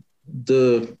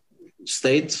the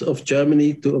state of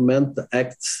Germany to amend the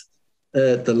act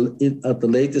at the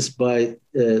latest by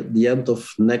the end of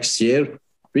next year,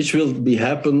 which will be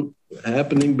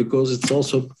happening because it's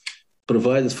also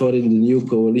provided for in the new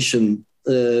coalition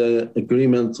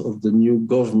agreement of the new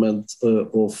government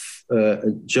of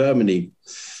Germany.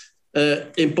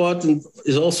 Important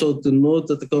is also to note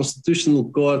that the Constitutional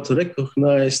Court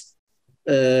recognized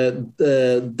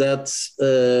that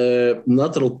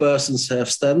natural persons have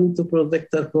standing to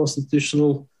protect their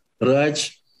constitutional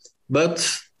rights, but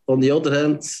on the other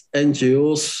hand,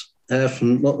 NGOs have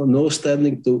no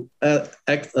standing to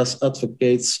act as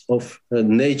advocates of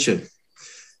nature.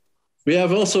 We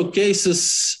have also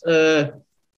cases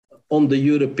on the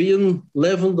European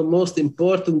level. The most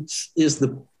important is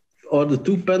the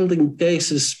two pending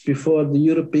cases before the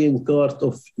European Court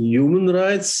of Human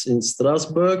Rights in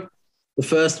Strasbourg. The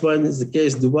first one is the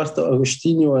case Duarte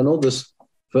Agostinho and others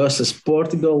versus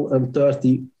Portugal and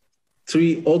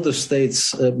 33 other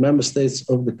states, member states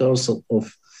of the Council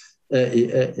of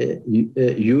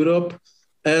Europe,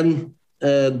 and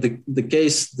the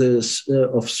case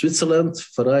of Switzerland,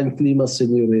 Verein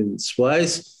Klimasenioren in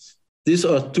Schweiz. These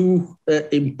are two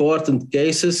important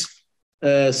cases.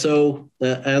 And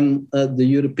the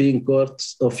European Court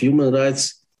of Human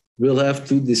Rights will have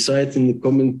to decide in the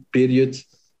coming period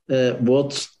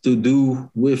what to do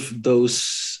with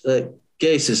those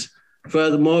cases.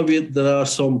 Furthermore, there are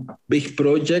some big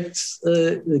projects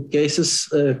cases,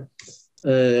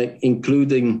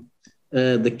 including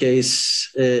the case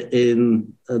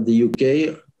in the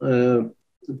UK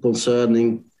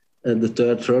concerning the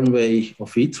third runway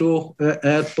of Heathrow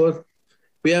Airport.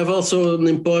 We have also an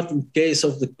important case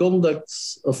of the conduct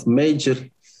of major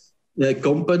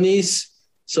companies.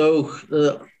 So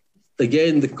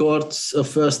again, the Court of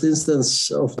First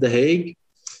Instance of The Hague,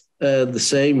 the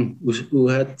same who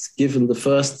had given the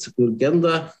first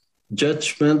Urgenda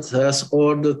judgment, has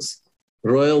ordered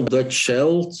Royal Dutch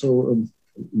Shell, so a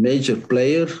major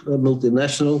player, a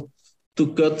multinational, to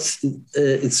cut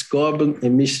its carbon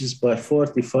emissions by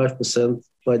 45%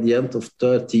 by the end of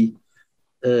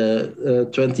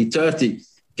 2030,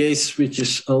 case which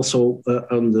is also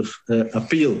under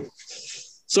appeal.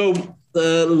 So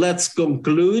let's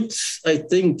conclude. I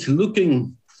think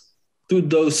looking to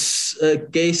those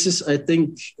cases, I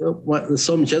think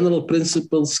some general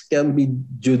principles can be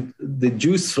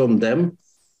deduced from them.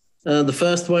 The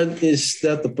first one is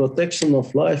that the protection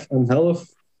of life and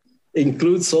health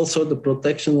includes also the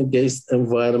protection against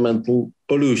environmental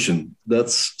pollution.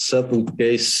 That's settled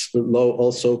case law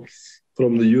also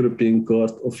from the European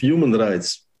Court of Human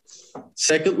Rights.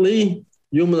 Secondly,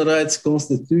 human rights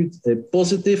constitute a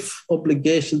positive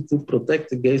obligation to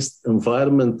protect against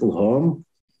environmental harm,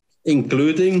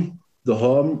 including the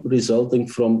harm resulting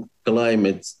from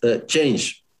climate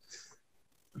change.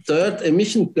 Third,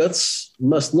 emission cuts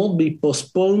must not be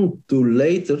postponed to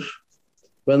later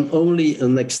when only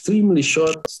an extremely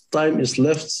short time is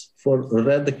left for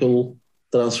radical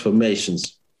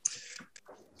transformations.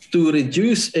 To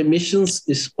reduce emissions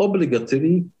is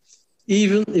obligatory,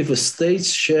 even if a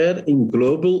state's share in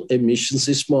global emissions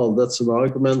is small. That's an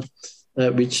argument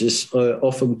which is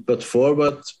often put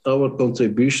forward. Our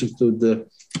contribution to the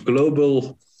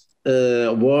global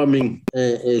warming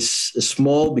is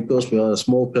small because we are a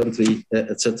small country,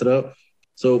 etc.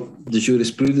 So the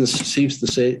jurisprudence seems to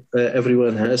say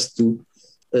everyone has to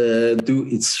do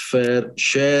its fair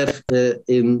share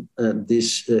in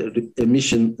these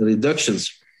emission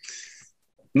reductions.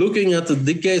 Looking at the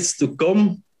decades to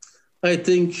come, I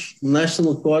think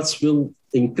national courts will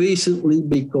increasingly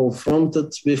be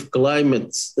confronted with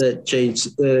climate change,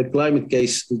 climate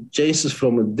case changes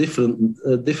from a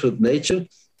different nature.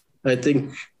 I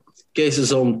think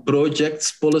cases on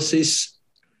projects, policies,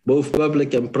 both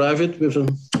public and private, with an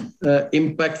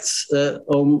impact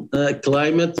on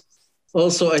climate.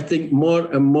 Also, I think more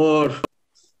and more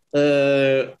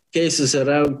cases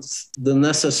around the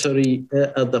necessary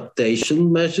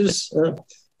adaptation measures.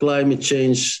 Climate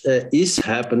change is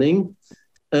happening,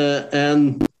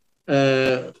 and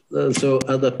so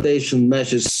adaptation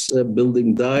measures,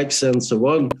 building dikes and so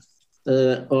on,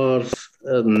 are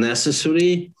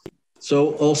necessary.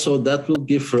 So also that will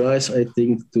give rise, I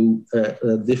think, to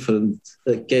different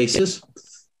cases.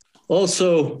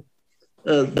 Also,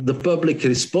 the public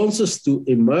responses to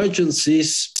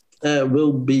emergencies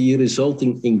will be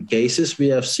resulting in cases. We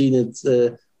have seen it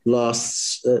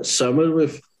last summer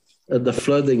with the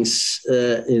floodings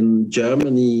in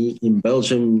Germany, in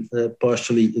Belgium,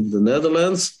 partially in the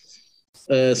Netherlands.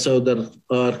 So there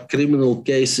are criminal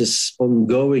cases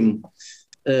ongoing,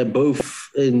 both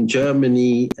in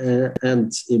Germany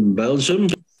and in Belgium,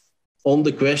 on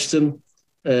the question,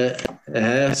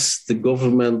 has the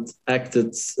government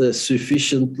acted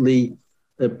sufficiently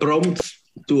prompt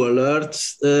to alert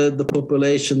the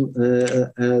population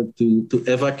to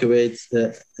evacuate,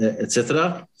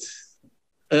 etc.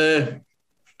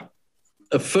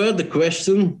 A further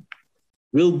question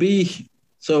will be,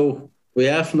 so we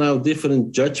have now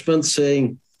different judgments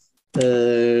saying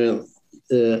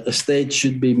a state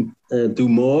should do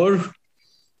more,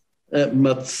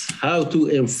 but how to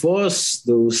enforce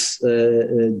those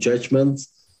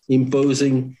judgments,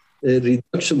 imposing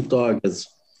reduction targets.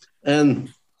 And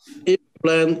if a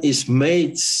plan is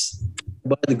made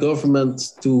by the government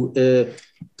to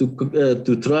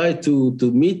try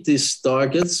to meet these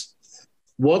targets,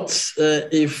 what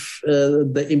if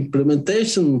the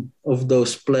implementation of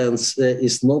those plans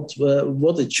is not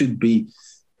what it should be?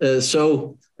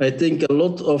 So I think a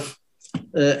lot of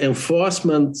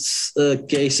enforcement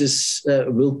cases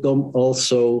will come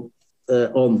also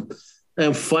on.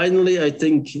 And finally, I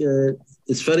think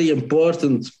it's very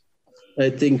important,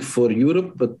 I think, for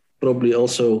Europe, but probably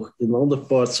also in other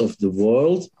parts of the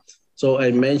world. So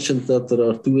I mentioned that there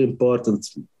are two important,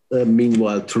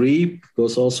 meanwhile three,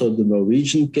 because also the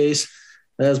Norwegian case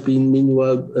has been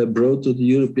meanwhile brought to the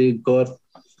European Court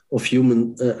of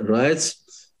Human Rights.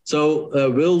 So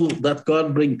will that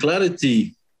court bring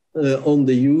clarity on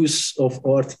the use of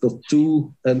Article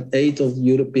 2 and 8 of the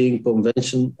European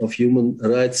Convention of Human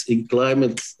Rights in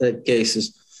climate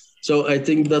cases? So I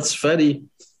think that's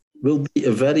will be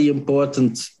a very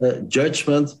important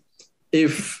judgment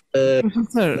if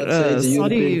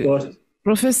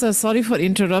Professor, sorry for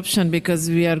interruption because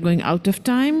we are going out of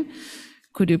time.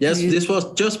 Could you please? Yes, this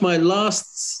was just my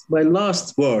last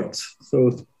word.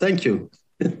 So thank you.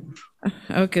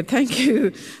 Okay, thank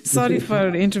you. Sorry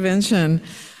for intervention,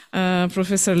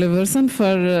 Professor Lavrysen,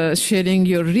 for sharing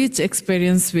your rich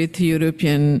experience with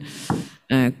European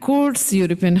courts,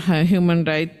 European human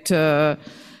rights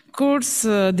courts.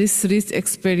 This rich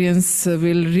experience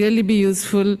will really be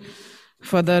useful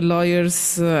for the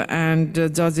lawyers and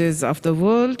judges of the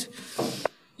world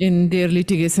in their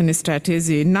litigation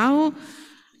strategy. Now,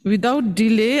 without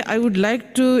delay, I would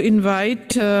like to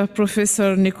invite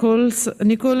Professor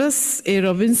Nicholas A.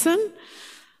 Robinson,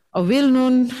 a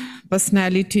well-known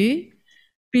personality,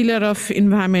 pillar of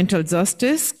environmental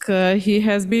justice. He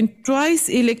has been twice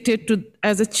elected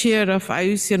as a chair of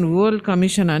IUCN World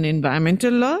Commission on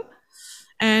Environmental Law,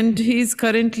 and he is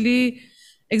currently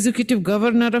Executive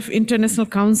Governor of International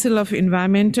Council of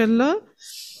Environmental Law.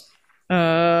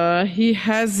 He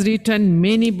has written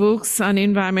many books on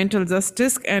environmental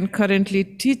justice and currently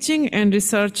teaching and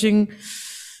researching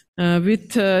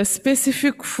with a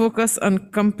specific focus on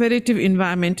comparative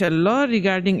environmental law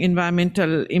regarding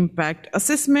environmental impact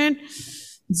assessment,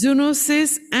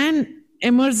 zoonosis, and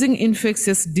emerging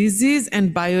infectious disease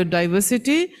and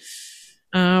biodiversity.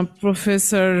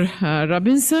 Professor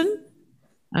Robinson,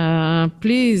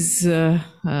 please,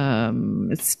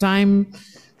 it's time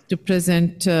to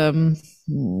present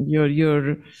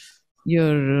your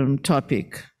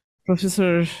topic.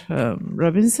 Professor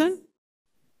Robinson.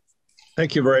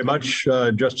 Thank you very much,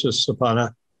 Justice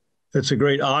Sapana. It's a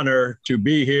great honor to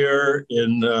be here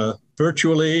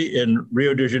virtually in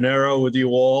Rio de Janeiro with you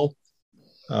all.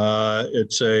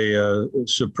 It's a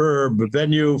superb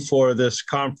venue for this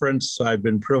conference. I've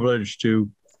been privileged to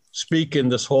speak in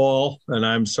this hall, and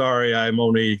I'm sorry I'm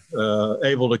only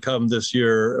able to come this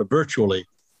year virtually.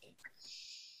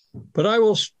 But I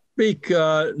will speak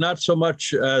not so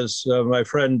much as my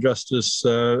friend Justice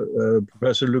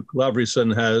Professor Luc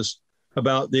Lavrysen has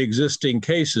about the existing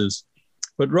cases,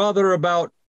 but rather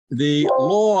about the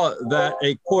law that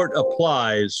a court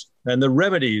applies and the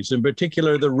remedies, in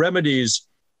particular the remedies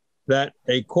that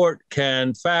a court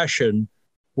can fashion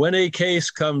when a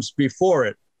case comes before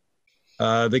it.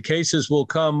 The cases will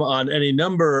come on any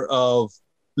number of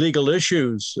legal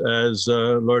issues, as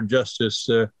Lord Justice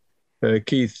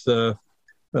Keith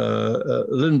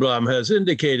Lindblom has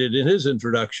indicated in his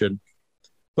introduction.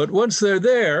 But once they're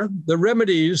there, the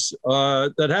remedies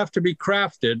that have to be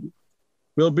crafted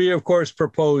will be, of course,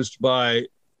 proposed by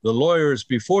the lawyers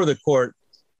before the court.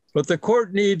 But the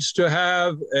court needs to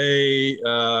have a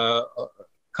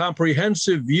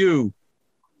comprehensive view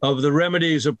of the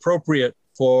remedies appropriate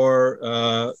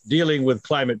for dealing with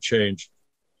climate change,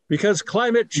 because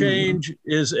climate change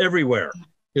is everywhere.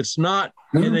 It's not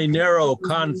in a narrow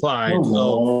confine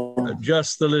of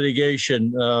just the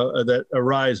litigation that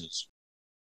arises.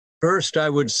 First, I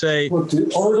would say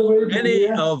many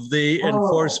of the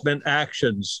enforcement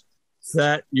actions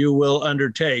that you will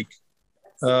undertake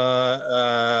will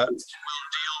deal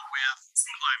with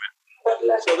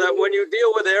climate. So that when you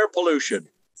deal with air pollution,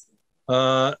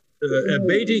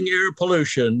 abating air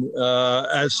pollution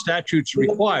as statutes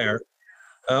require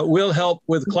will help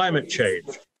with climate change.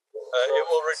 It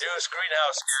will reduce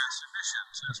greenhouse gas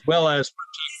emissions as well as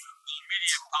protect the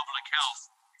immediate public health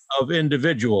of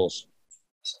individuals.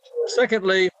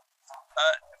 Secondly,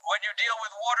 when you deal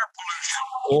with water pollution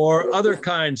or other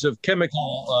kinds of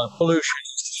chemical pollution,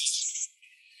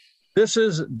 this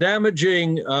is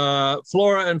damaging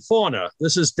flora and fauna.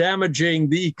 This is damaging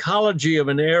the ecology of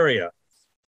an area.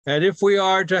 And if we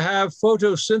are to have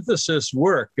photosynthesis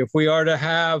work, if we are to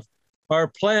have our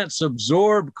plants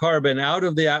absorb carbon out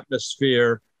of the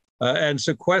atmosphere and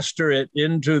sequester it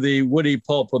into the woody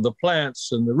pulp of the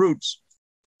plants and the roots,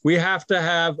 we have to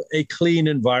have a clean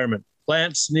environment.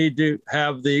 Plants need to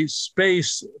have the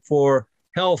space for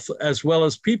health as well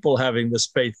as people having the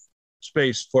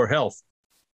space for health,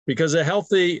 because a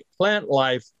healthy plant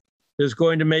life is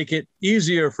going to make it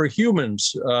easier for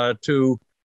humans to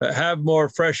have more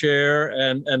fresh air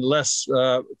and less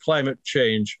climate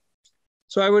change.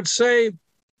 So I would say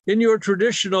in your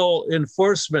traditional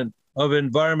enforcement of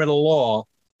environmental law,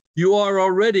 you are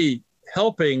already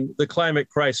helping the climate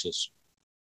crisis.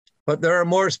 But there are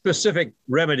more specific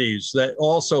remedies that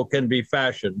also can be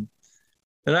fashioned.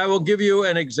 And I will give you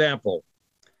an example.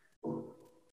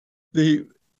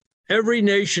 Every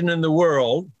nation in the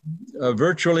world,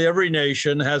 virtually every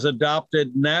nation, has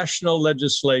adopted national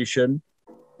legislation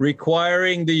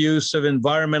requiring the use of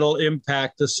environmental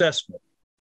impact assessment.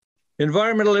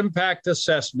 Environmental impact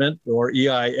assessment, or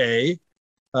EIA,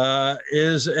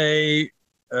 is a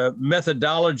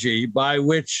methodology by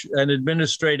which an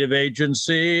administrative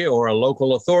agency or a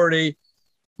local authority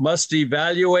must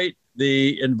evaluate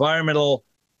the environmental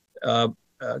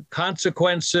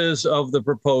consequences of the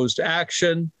proposed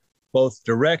action, both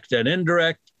direct and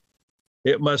indirect.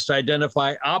 It must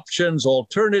identify options,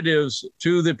 alternatives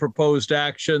to the proposed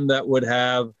action that would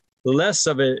have less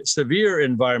of a severe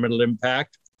environmental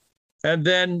impact. And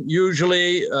then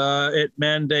usually it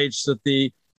mandates that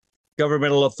the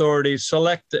governmental authorities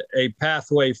select a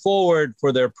pathway forward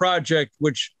for their project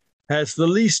which has the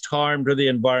least harm to the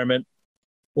environment,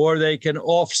 or they can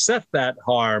offset that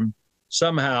harm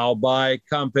somehow by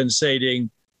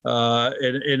compensating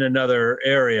in another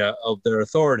area of their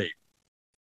authority.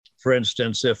 For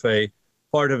instance, if a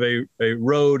part of a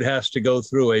road has to go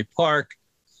through a park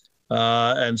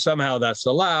and somehow that's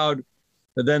allowed,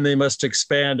 then they must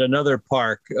expand another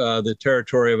park, the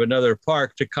territory of another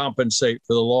park, to compensate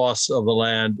for the loss of the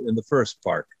land in the first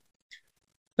park.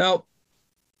 Now,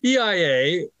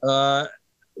 EIA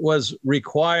was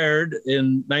required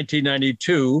in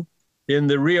 1992 in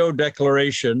the Rio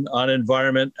Declaration on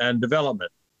Environment and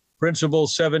Development. Principle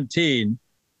 17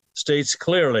 states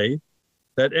clearly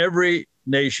that every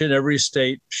nation, every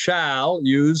state shall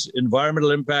use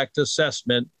environmental impact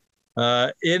assessment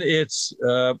in its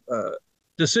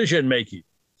decision-making.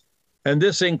 And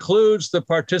this includes the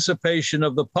participation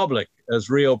of the public, as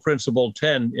Rio Principle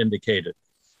 10 indicated.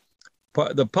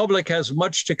 The public has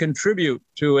much to contribute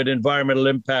to an environmental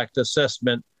impact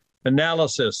assessment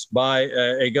analysis by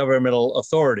a governmental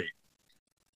authority.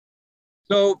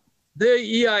 So the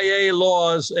EIA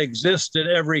laws exist in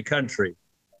every country.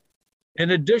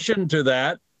 In addition to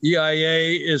that,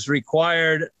 EIA is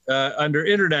required under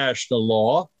international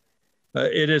law.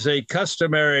 It is a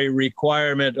customary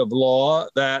requirement of law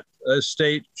that a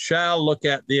state shall look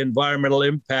at the environmental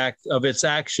impact of its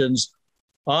actions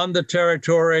on the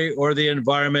territory or the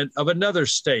environment of another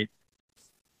state.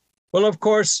 Well, of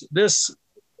course, this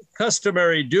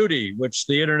customary duty, which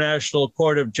the International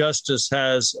Court of Justice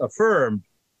has affirmed,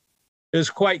 is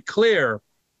quite clear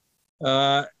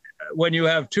when you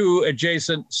have two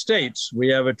adjacent states. We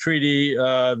have a treaty,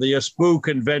 the ISPU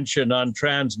Convention on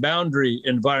Transboundary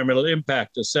Environmental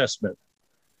Impact Assessment.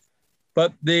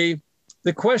 But the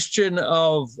question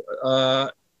of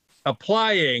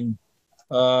applying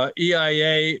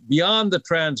EIA beyond the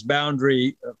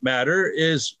transboundary matter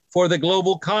is for the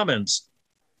global commons.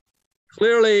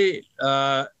 Clearly,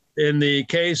 in the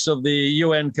case of the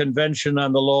UN Convention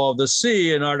on the Law of the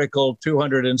Sea in Article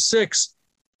 206,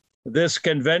 this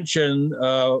convention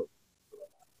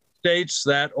states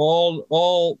that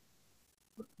all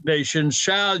nations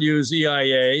shall use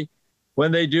EIA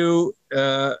when they do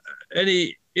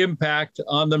any impact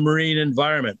on the marine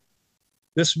environment.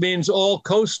 This means all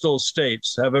coastal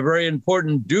states have a very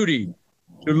important duty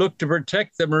to look to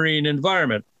protect the marine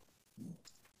environment.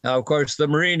 Now, of course, the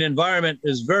marine environment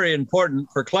is very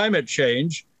important for climate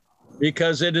change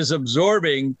because it is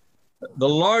absorbing the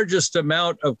largest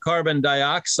amount of carbon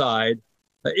dioxide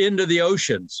into the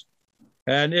oceans,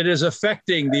 and it is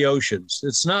affecting the oceans.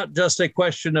 It's not just a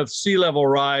question of sea level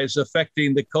rise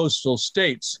affecting the coastal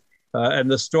states and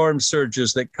the storm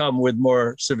surges that come with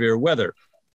more severe weather.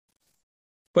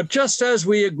 But just as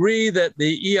we agree that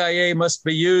the EIA must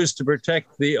be used to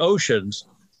protect the oceans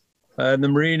and the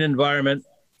marine environment,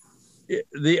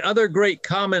 the other great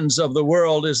commons of the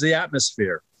world is the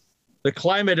atmosphere, the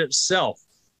climate itself.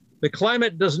 The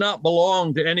climate does not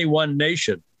belong to any one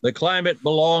nation. The climate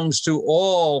belongs to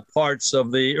all parts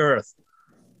of the earth.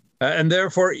 And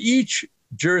therefore, each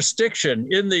jurisdiction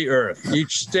in the earth,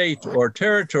 each state or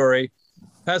territory,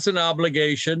 has an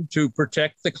obligation to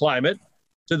protect the climate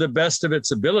to the best of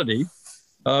its ability,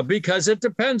 because it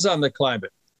depends on the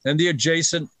climate. And the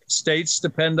adjacent states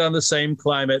depend on the same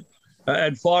climate,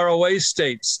 and faraway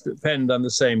states depend on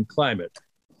the same climate.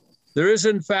 There is,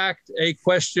 in fact, a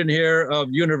question here of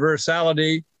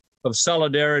universality, of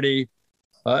solidarity,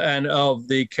 and of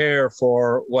the care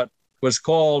for what was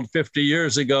called 50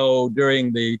 years ago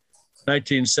during the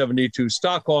 1972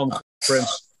 Stockholm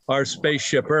Conference, our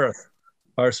spaceship Earth,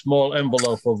 our small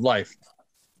envelope of life.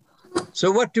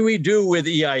 So what do we do with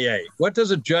EIA? What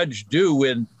does a judge do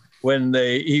when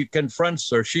he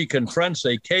confronts or she confronts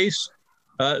a case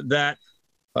that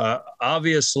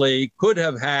obviously could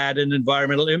have had an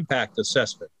environmental impact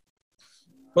assessment?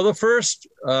 Well, the first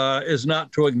is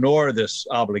not to ignore this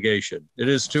obligation. It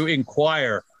is to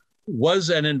inquire, was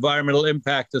an environmental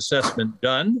impact assessment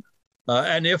done?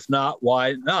 And if not,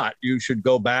 why not? You should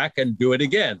go back and do it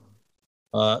again.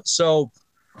 So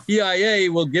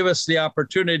EIA will give us the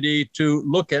opportunity to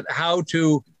look at how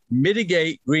to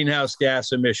mitigate greenhouse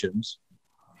gas emissions,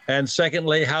 and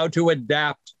secondly, how to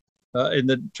adapt in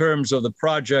the terms of the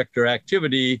project or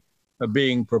activity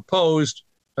being proposed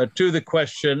to the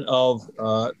question of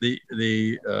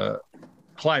the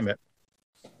climate.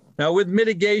 Now, with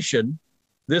mitigation,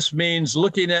 this means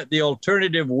looking at the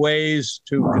alternative ways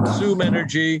to consume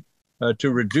energy,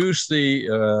 to reduce the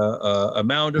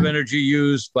amount of energy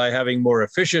used by having more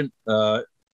efficient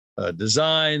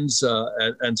designs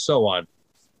and so on.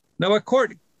 Now, a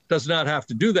court does not have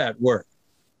to do that work.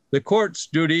 The court's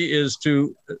duty is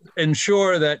to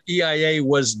ensure that EIA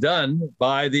was done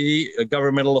by the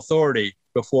governmental authority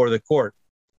before the court,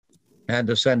 and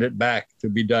to send it back to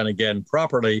be done again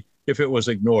properly if it was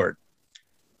ignored.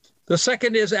 The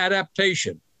second is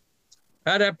adaptation.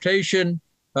 Adaptation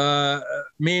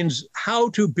means how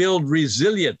to build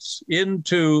resilience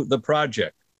into the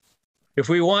project. If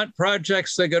we want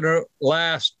projects that are going to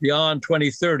last beyond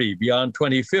 2030, beyond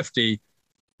 2050,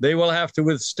 they will have to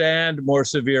withstand more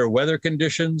severe weather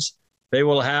conditions. They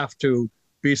will have to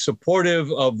be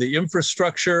supportive of the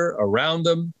infrastructure around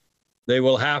them. They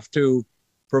will have to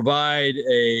provide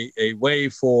a way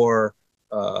for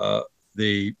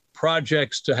the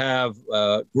projects to have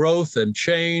growth and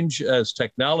change as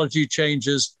technology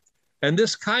changes. And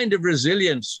this kind of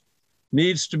resilience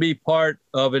needs to be part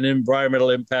of an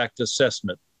environmental impact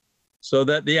assessment, so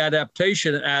that the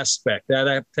adaptation aspect,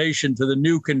 adaptation to the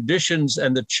new conditions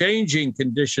and the changing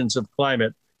conditions of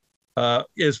climate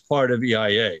is part of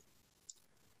EIA.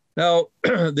 Now,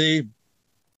 the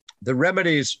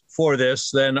remedies for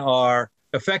this then are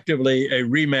effectively a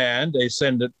remand,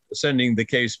 sending the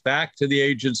case back to the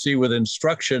agency with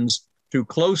instructions to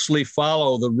closely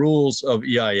follow the rules of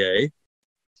EIA.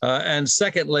 And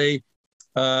secondly,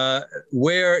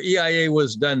 where EIA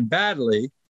was done badly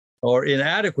or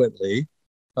inadequately,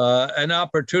 an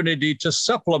opportunity to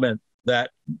supplement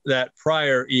that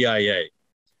prior EIA.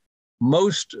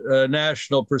 Most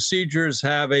national procedures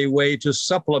have a way to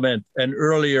supplement an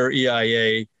earlier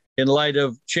EIA in light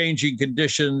of changing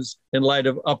conditions, in light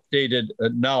of updated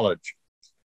knowledge.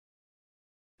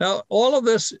 Now, all of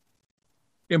this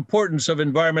importance of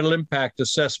environmental impact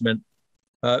assessment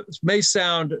may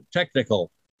sound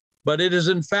technical, but it is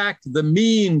in fact the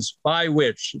means by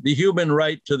which the human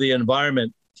right to the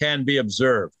environment can be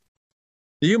observed.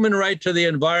 The human right to the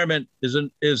environment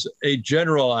is a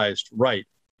generalized right,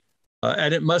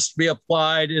 and it must be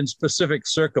applied in specific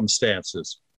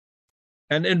circumstances.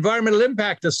 And environmental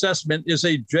impact assessment is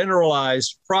a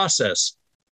generalized process.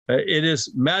 It is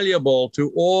malleable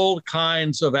to all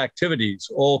kinds of activities,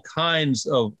 all kinds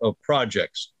of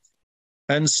projects.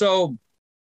 And so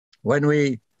when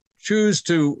we choose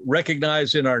to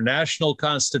recognize in our national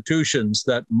constitutions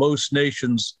that most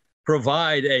nations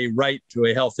provide a right to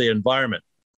a healthy environment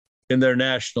in their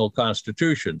national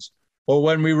constitutions, or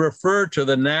when we refer to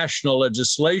the national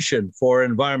legislation for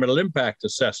environmental impact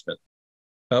assessment,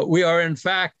 we are in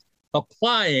fact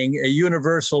applying a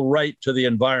universal right to the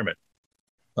environment.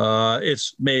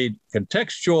 It's made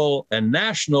contextual and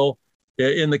national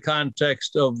in the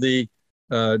context of the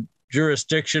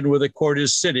jurisdiction where the court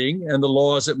is sitting and the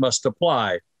laws it must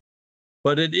apply.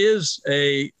 But it is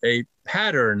a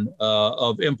pattern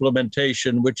of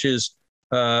implementation which is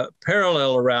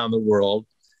parallel around the world.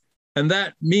 And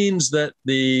that means that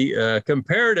the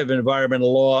comparative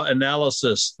environmental law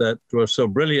analysis that was so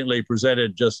brilliantly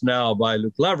presented just now by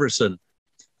Luc Lavrysen,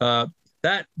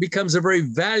 that becomes a very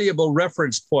valuable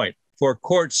reference point for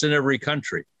courts in every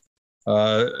country.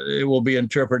 It will be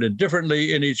interpreted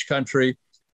differently in each country,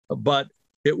 but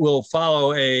it will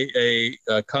follow a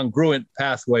congruent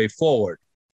pathway forward.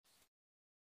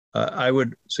 I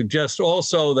would suggest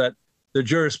also that the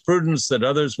jurisprudence that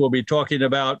others will be talking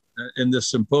about in this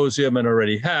symposium and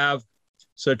already have,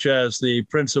 such as the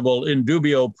principle in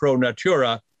dubio pro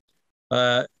natura,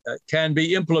 can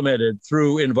be implemented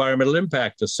through environmental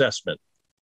impact assessment.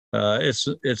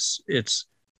 It's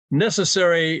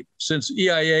necessary, since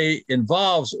EIA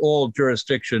involves all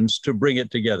jurisdictions, to bring it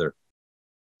together.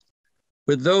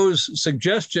 With those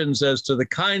suggestions as to the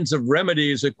kinds of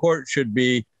remedies a court should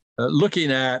be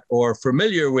looking at or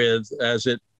familiar with as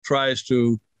it tries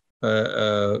to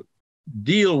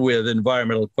deal with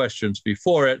environmental questions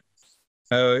before it,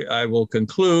 I will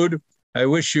conclude. I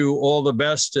wish you all the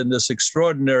best in this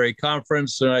extraordinary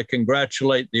conference, and I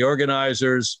congratulate the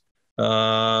organizers,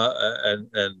 and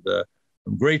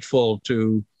I'm grateful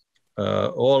to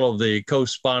all of the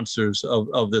co-sponsors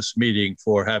of this meeting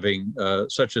for having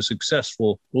such a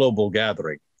successful global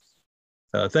gathering.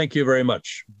 Thank you very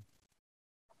much.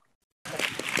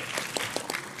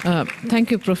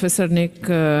 Thank you, Professor Nick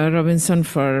Robinson,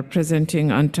 for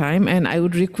presenting on time. And I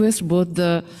would request both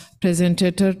the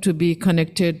presenter to be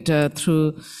connected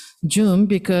through Zoom,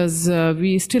 because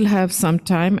we still have some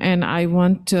time. And I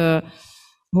want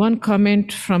one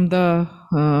comment from the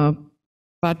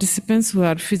participants who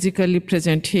are physically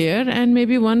present here, and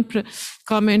maybe one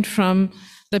comment from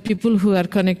the people who are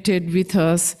connected with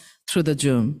us through the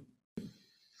Zoom.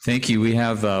 Thank you. We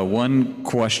have one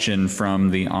question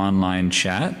from the online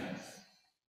chat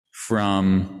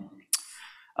from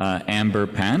Amber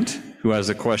Pant, who has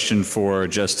a question for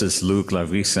Justice Luc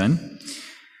Lavrysen.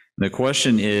 The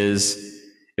question is,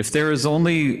 if there is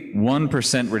only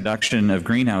 1% reduction of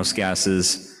greenhouse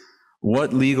gases,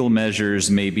 what legal measures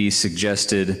may be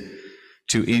suggested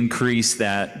to increase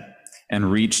that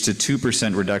and reach to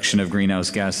 2% reduction of greenhouse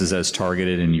gases as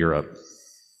targeted in Europe?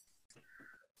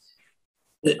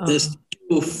 There's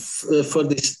for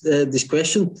this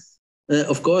question.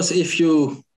 Of course, if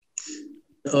you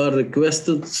are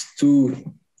requested to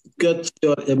cut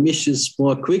your emissions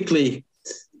more quickly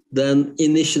than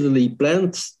initially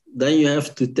planned, then you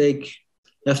have to take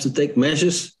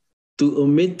measures to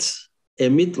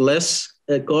emit less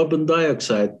carbon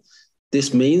dioxide.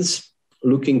 This means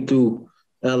looking to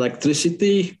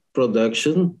electricity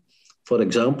production, for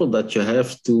example, that you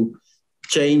have to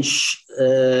change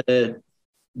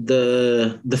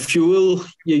the fuel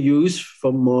you use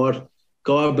from more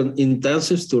carbon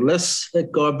intensive to less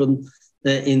carbon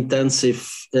intensive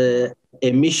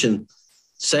emission.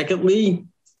 Secondly,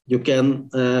 you can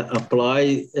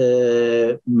apply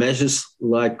measures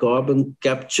like carbon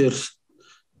capture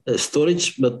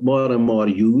storage, but more and more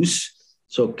use.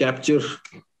 So capture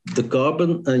the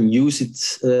carbon and use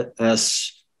it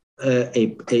as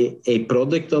a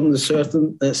product under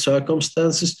certain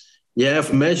circumstances. You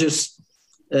have measures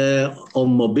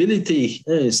on mobility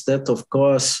instead of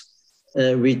cars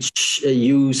which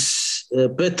use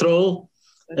petrol.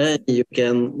 You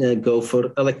can go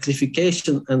for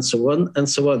electrification and so on and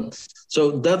so on.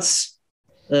 So that's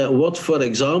what, for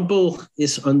example,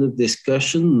 is under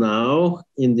discussion now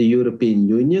in the European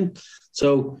Union.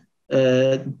 So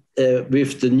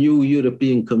with the new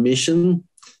European Commission,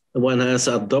 one has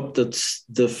adopted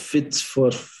the Fit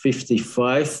for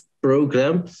 55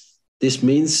 program. This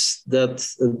means that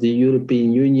the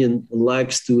European Union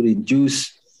likes to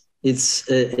reduce its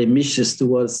emissions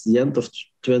towards the end of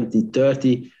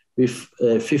 2030 with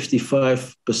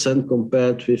 55%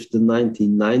 compared with the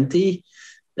 1990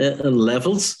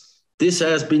 levels. This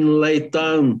has been laid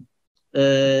down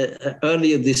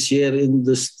earlier this year in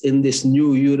this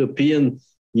new European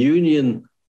Union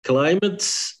climate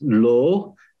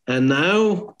law, and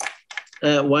now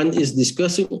one is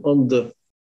discussing on the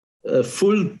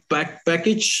full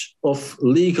package of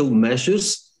legal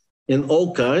measures in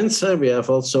all kinds. We have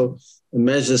also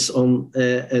measures on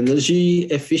energy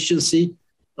efficiency,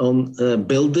 on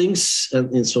buildings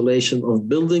and insulation of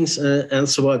buildings, and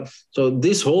so on. So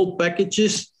this whole package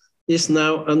is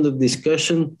now under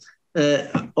discussion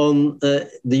on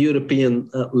the European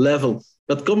level.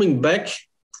 But coming back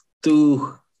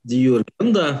to the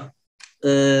Uganda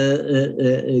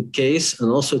case and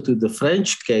also to the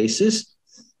French cases,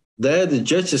 there the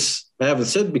judges haven't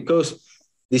said, because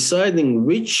deciding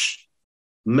which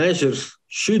measures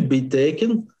should be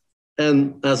taken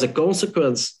and as a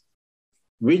consequence,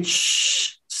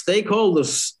 which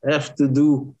stakeholders have to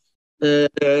do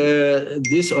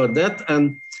this or that,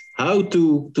 and how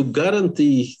to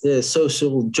guarantee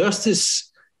social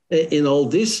justice in all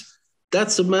this,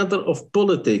 that's a matter of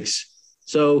politics.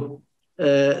 So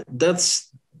that's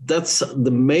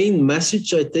the main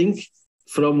message, I think,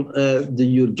 from the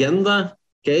Uganda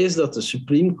case, that the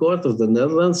Supreme Court of the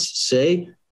Netherlands say,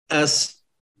 as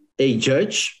a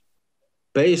judge,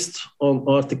 based on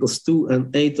Articles 2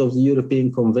 and 8 of the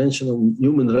European Convention on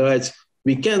Human Rights,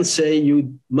 we can say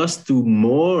you must do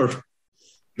more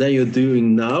than you're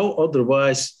doing now.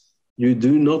 Otherwise, you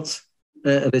do not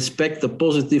respect the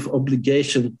positive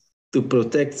obligation to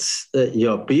protect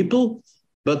your people.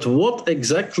 But what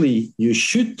exactly you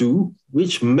should do,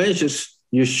 which measures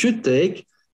you should take,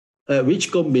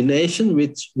 which combination,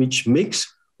 which mix,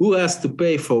 who has to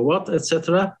pay for what,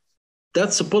 etc.,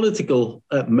 that's a political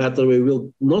matter. We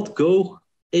will not go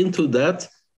into that.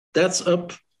 That's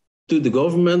up to the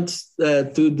government,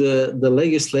 to the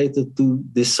legislator to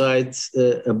decide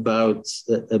about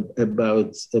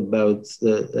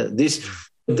this.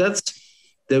 That's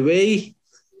the way,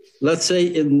 let's say,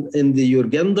 in the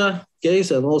Uganda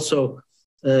case, and also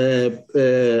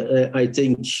I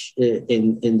think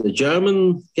in the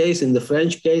German case, in the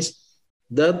French case,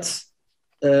 that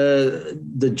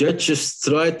the judges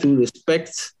try to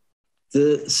respect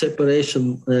the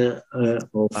separation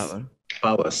of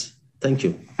powers. Thank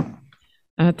you.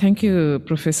 Thank you,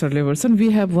 Professor Lavrysen.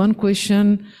 We have one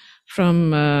question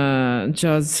from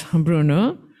Judge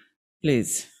Bruno.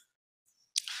 Please.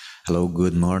 Hello,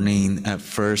 good morning.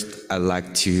 First, I'd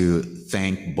like to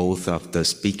thank both of the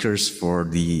speakers for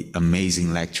the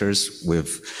amazing lectures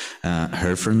we've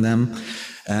heard from them.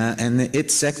 And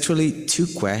it's actually two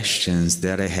questions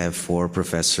that I have for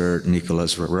Professor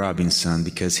Nicholas Robinson,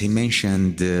 because he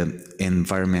mentioned the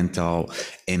environmental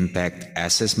impact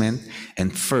assessment.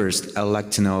 And first, I'd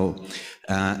like to know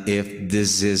if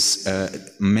this is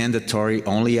mandatory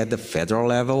only at the federal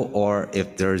level, or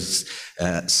if there's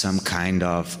some kind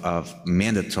of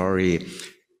mandatory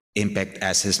impact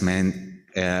assessment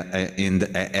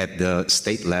at the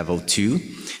state level too.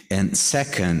 And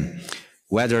second,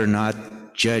 whether or not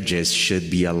judges should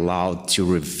be allowed to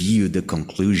review the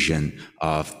conclusion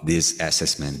of this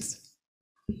assessment.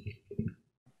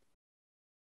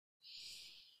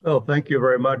 Well, thank you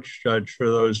very much, Judge, for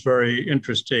those very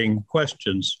interesting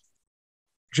questions.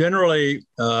 Generally,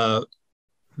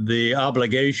 the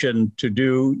obligation to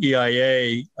do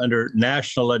EIA under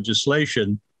national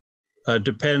legislation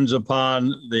depends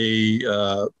upon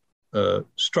the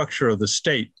structure of the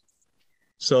state,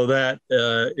 so that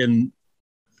in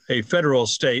a federal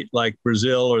state like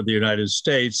Brazil or the United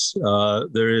States,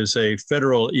 there is a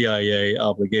federal EIA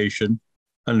obligation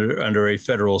under a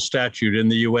federal statute. In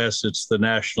the US, it's the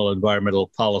National Environmental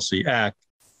Policy Act.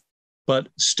 But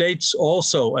states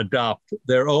also adopt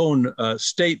their own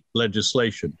state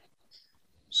legislation.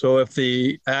 So if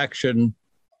the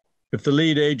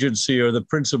lead agency or the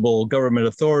principal government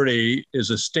authority is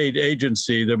a state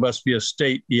agency, there must be a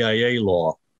state EIA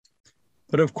law.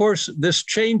 But of course, this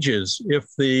changes if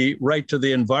the right to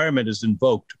the environment is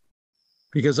invoked,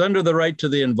 because under the right to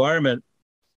the environment,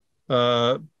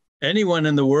 anyone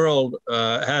in the world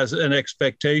has an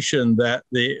expectation that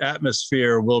the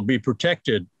atmosphere will be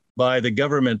protected by the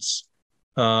governments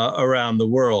around the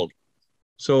world.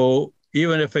 So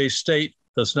even if a state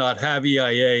does not have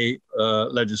EIA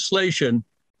legislation,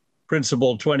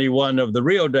 Principle 21 of the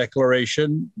Rio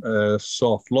Declaration,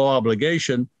 soft law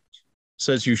obligation,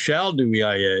 says you shall do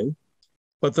EIA,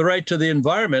 but the right to the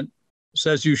environment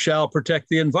says you shall protect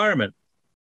the environment.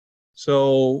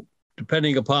 So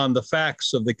depending upon the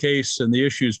facts of the case and the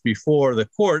issues before the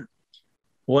court,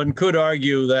 one could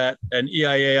argue that an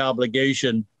EIA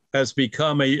obligation has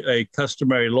become a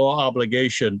customary law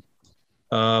obligation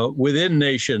within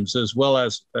nations, as well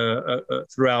as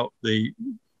throughout the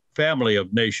family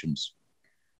of nations.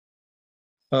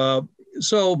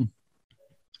 So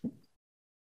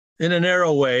in a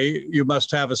narrow way, you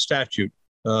must have a statute,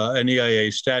 an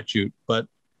EIA statute, but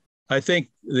I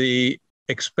think the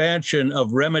expansion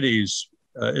of remedies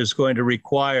is going to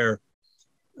require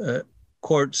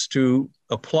courts to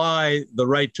apply the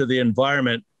right to the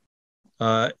environment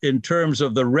in terms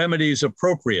of the remedies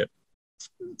appropriate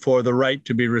for the right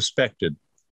to be respected.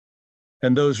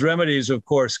 And those remedies, of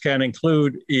course, can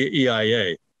include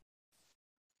EIA.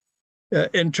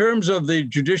 In terms of the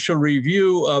judicial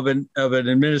review of an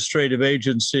administrative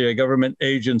agency, a government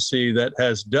agency that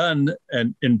has done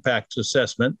an impact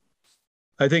assessment,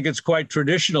 I think it's quite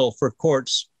traditional for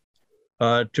courts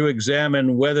to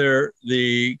examine whether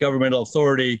the governmental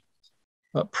authority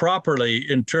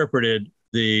properly interpreted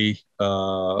the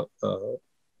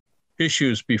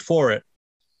issues before it.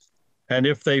 And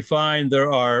if they find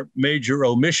there are major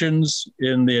omissions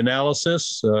in the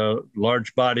analysis,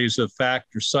 large bodies of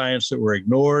fact or science that were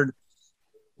ignored,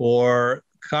 or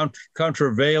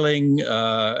contravailing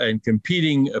and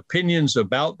competing opinions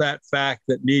about that fact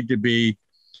that need to be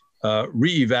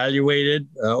reevaluated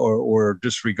or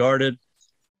disregarded,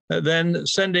 then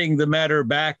sending the matter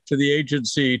back to the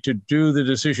agency to do the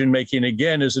decision-making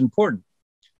again is important.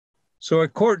 So a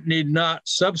court need not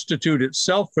substitute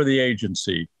itself for the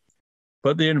agency,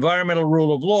 but the environmental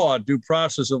rule of law, due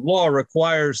process of law,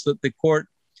 requires that the court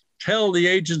tell the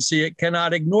agency it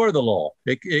cannot ignore the law.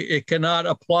 It cannot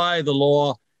apply the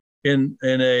law in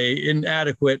a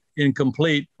inadequate,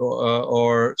 incomplete,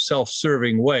 or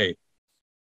self-serving way.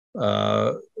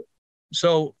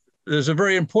 So there's a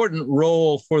very important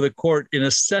role for the court in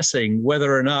assessing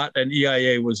whether or not an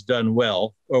EIA was done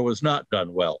well or was not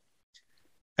done well.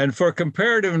 And for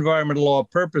comparative environmental law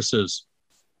purposes,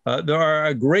 there are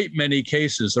a great many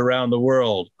cases around the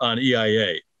world on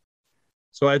EIA.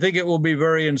 So I think it will be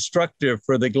very instructive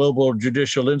for the Global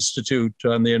Judicial Institute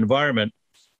on the Environment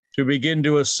to begin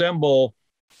to assemble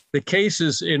the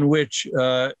cases in which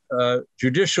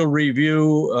judicial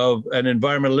review of an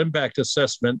environmental impact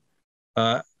assessment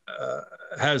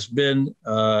has been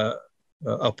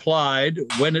applied,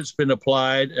 when it's been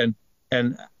applied, and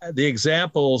the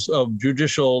examples of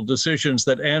judicial decisions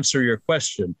that answer your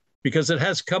question, because it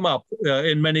has come up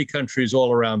in many countries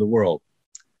all around the world.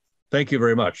 Thank you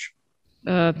very much.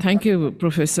 Thank you,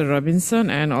 Professor Robinson,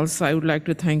 and also I would like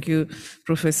to thank you,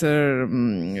 Professor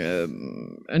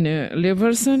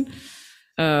Lavrysen.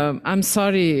 I'm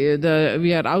sorry,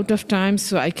 we are out of time,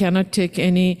 so I cannot take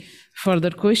any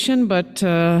further question, but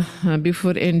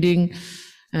before ending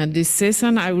this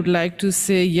session, I would like to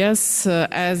say yes,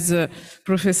 as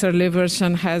Professor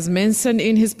Lavrysen has mentioned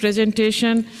in his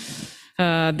presentation,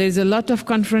 there's a lot of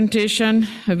confrontation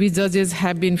we judges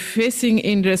have been facing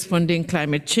in responding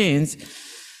climate change.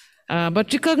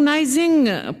 But recognizing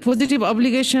positive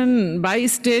obligation by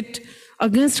state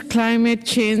against climate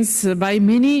change by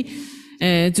many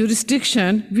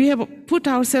jurisdictions, we have put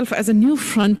ourselves as a new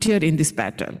frontier in this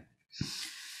battle.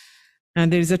 And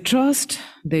there is a trust,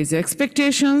 there is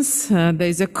expectations, there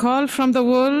is a call from the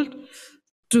world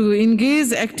to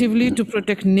engage actively to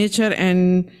protect nature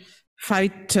and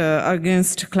fight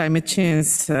against climate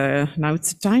change. Now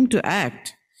it's time to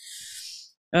act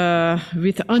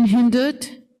with unhindered,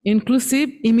 inclusive,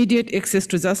 immediate access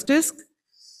to justice.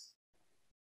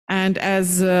 And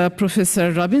as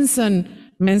Professor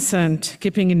Robinson mentioned,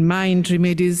 keeping in mind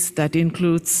remedies that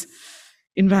includes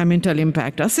environmental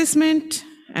impact assessment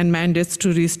and mandates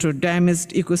to restore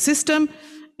damaged ecosystem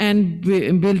and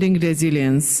building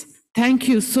resilience. Thank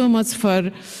you so much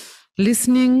for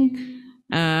listening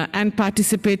and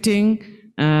participating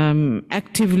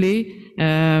actively.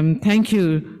 Thank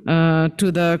you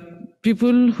to the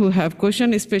people who have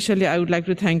questions. Especially, I would like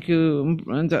to thank you,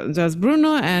 Judge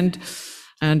Bruno and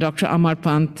Dr. Amar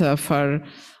Pant for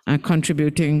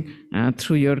contributing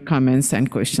through your comments and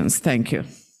questions. Thank you.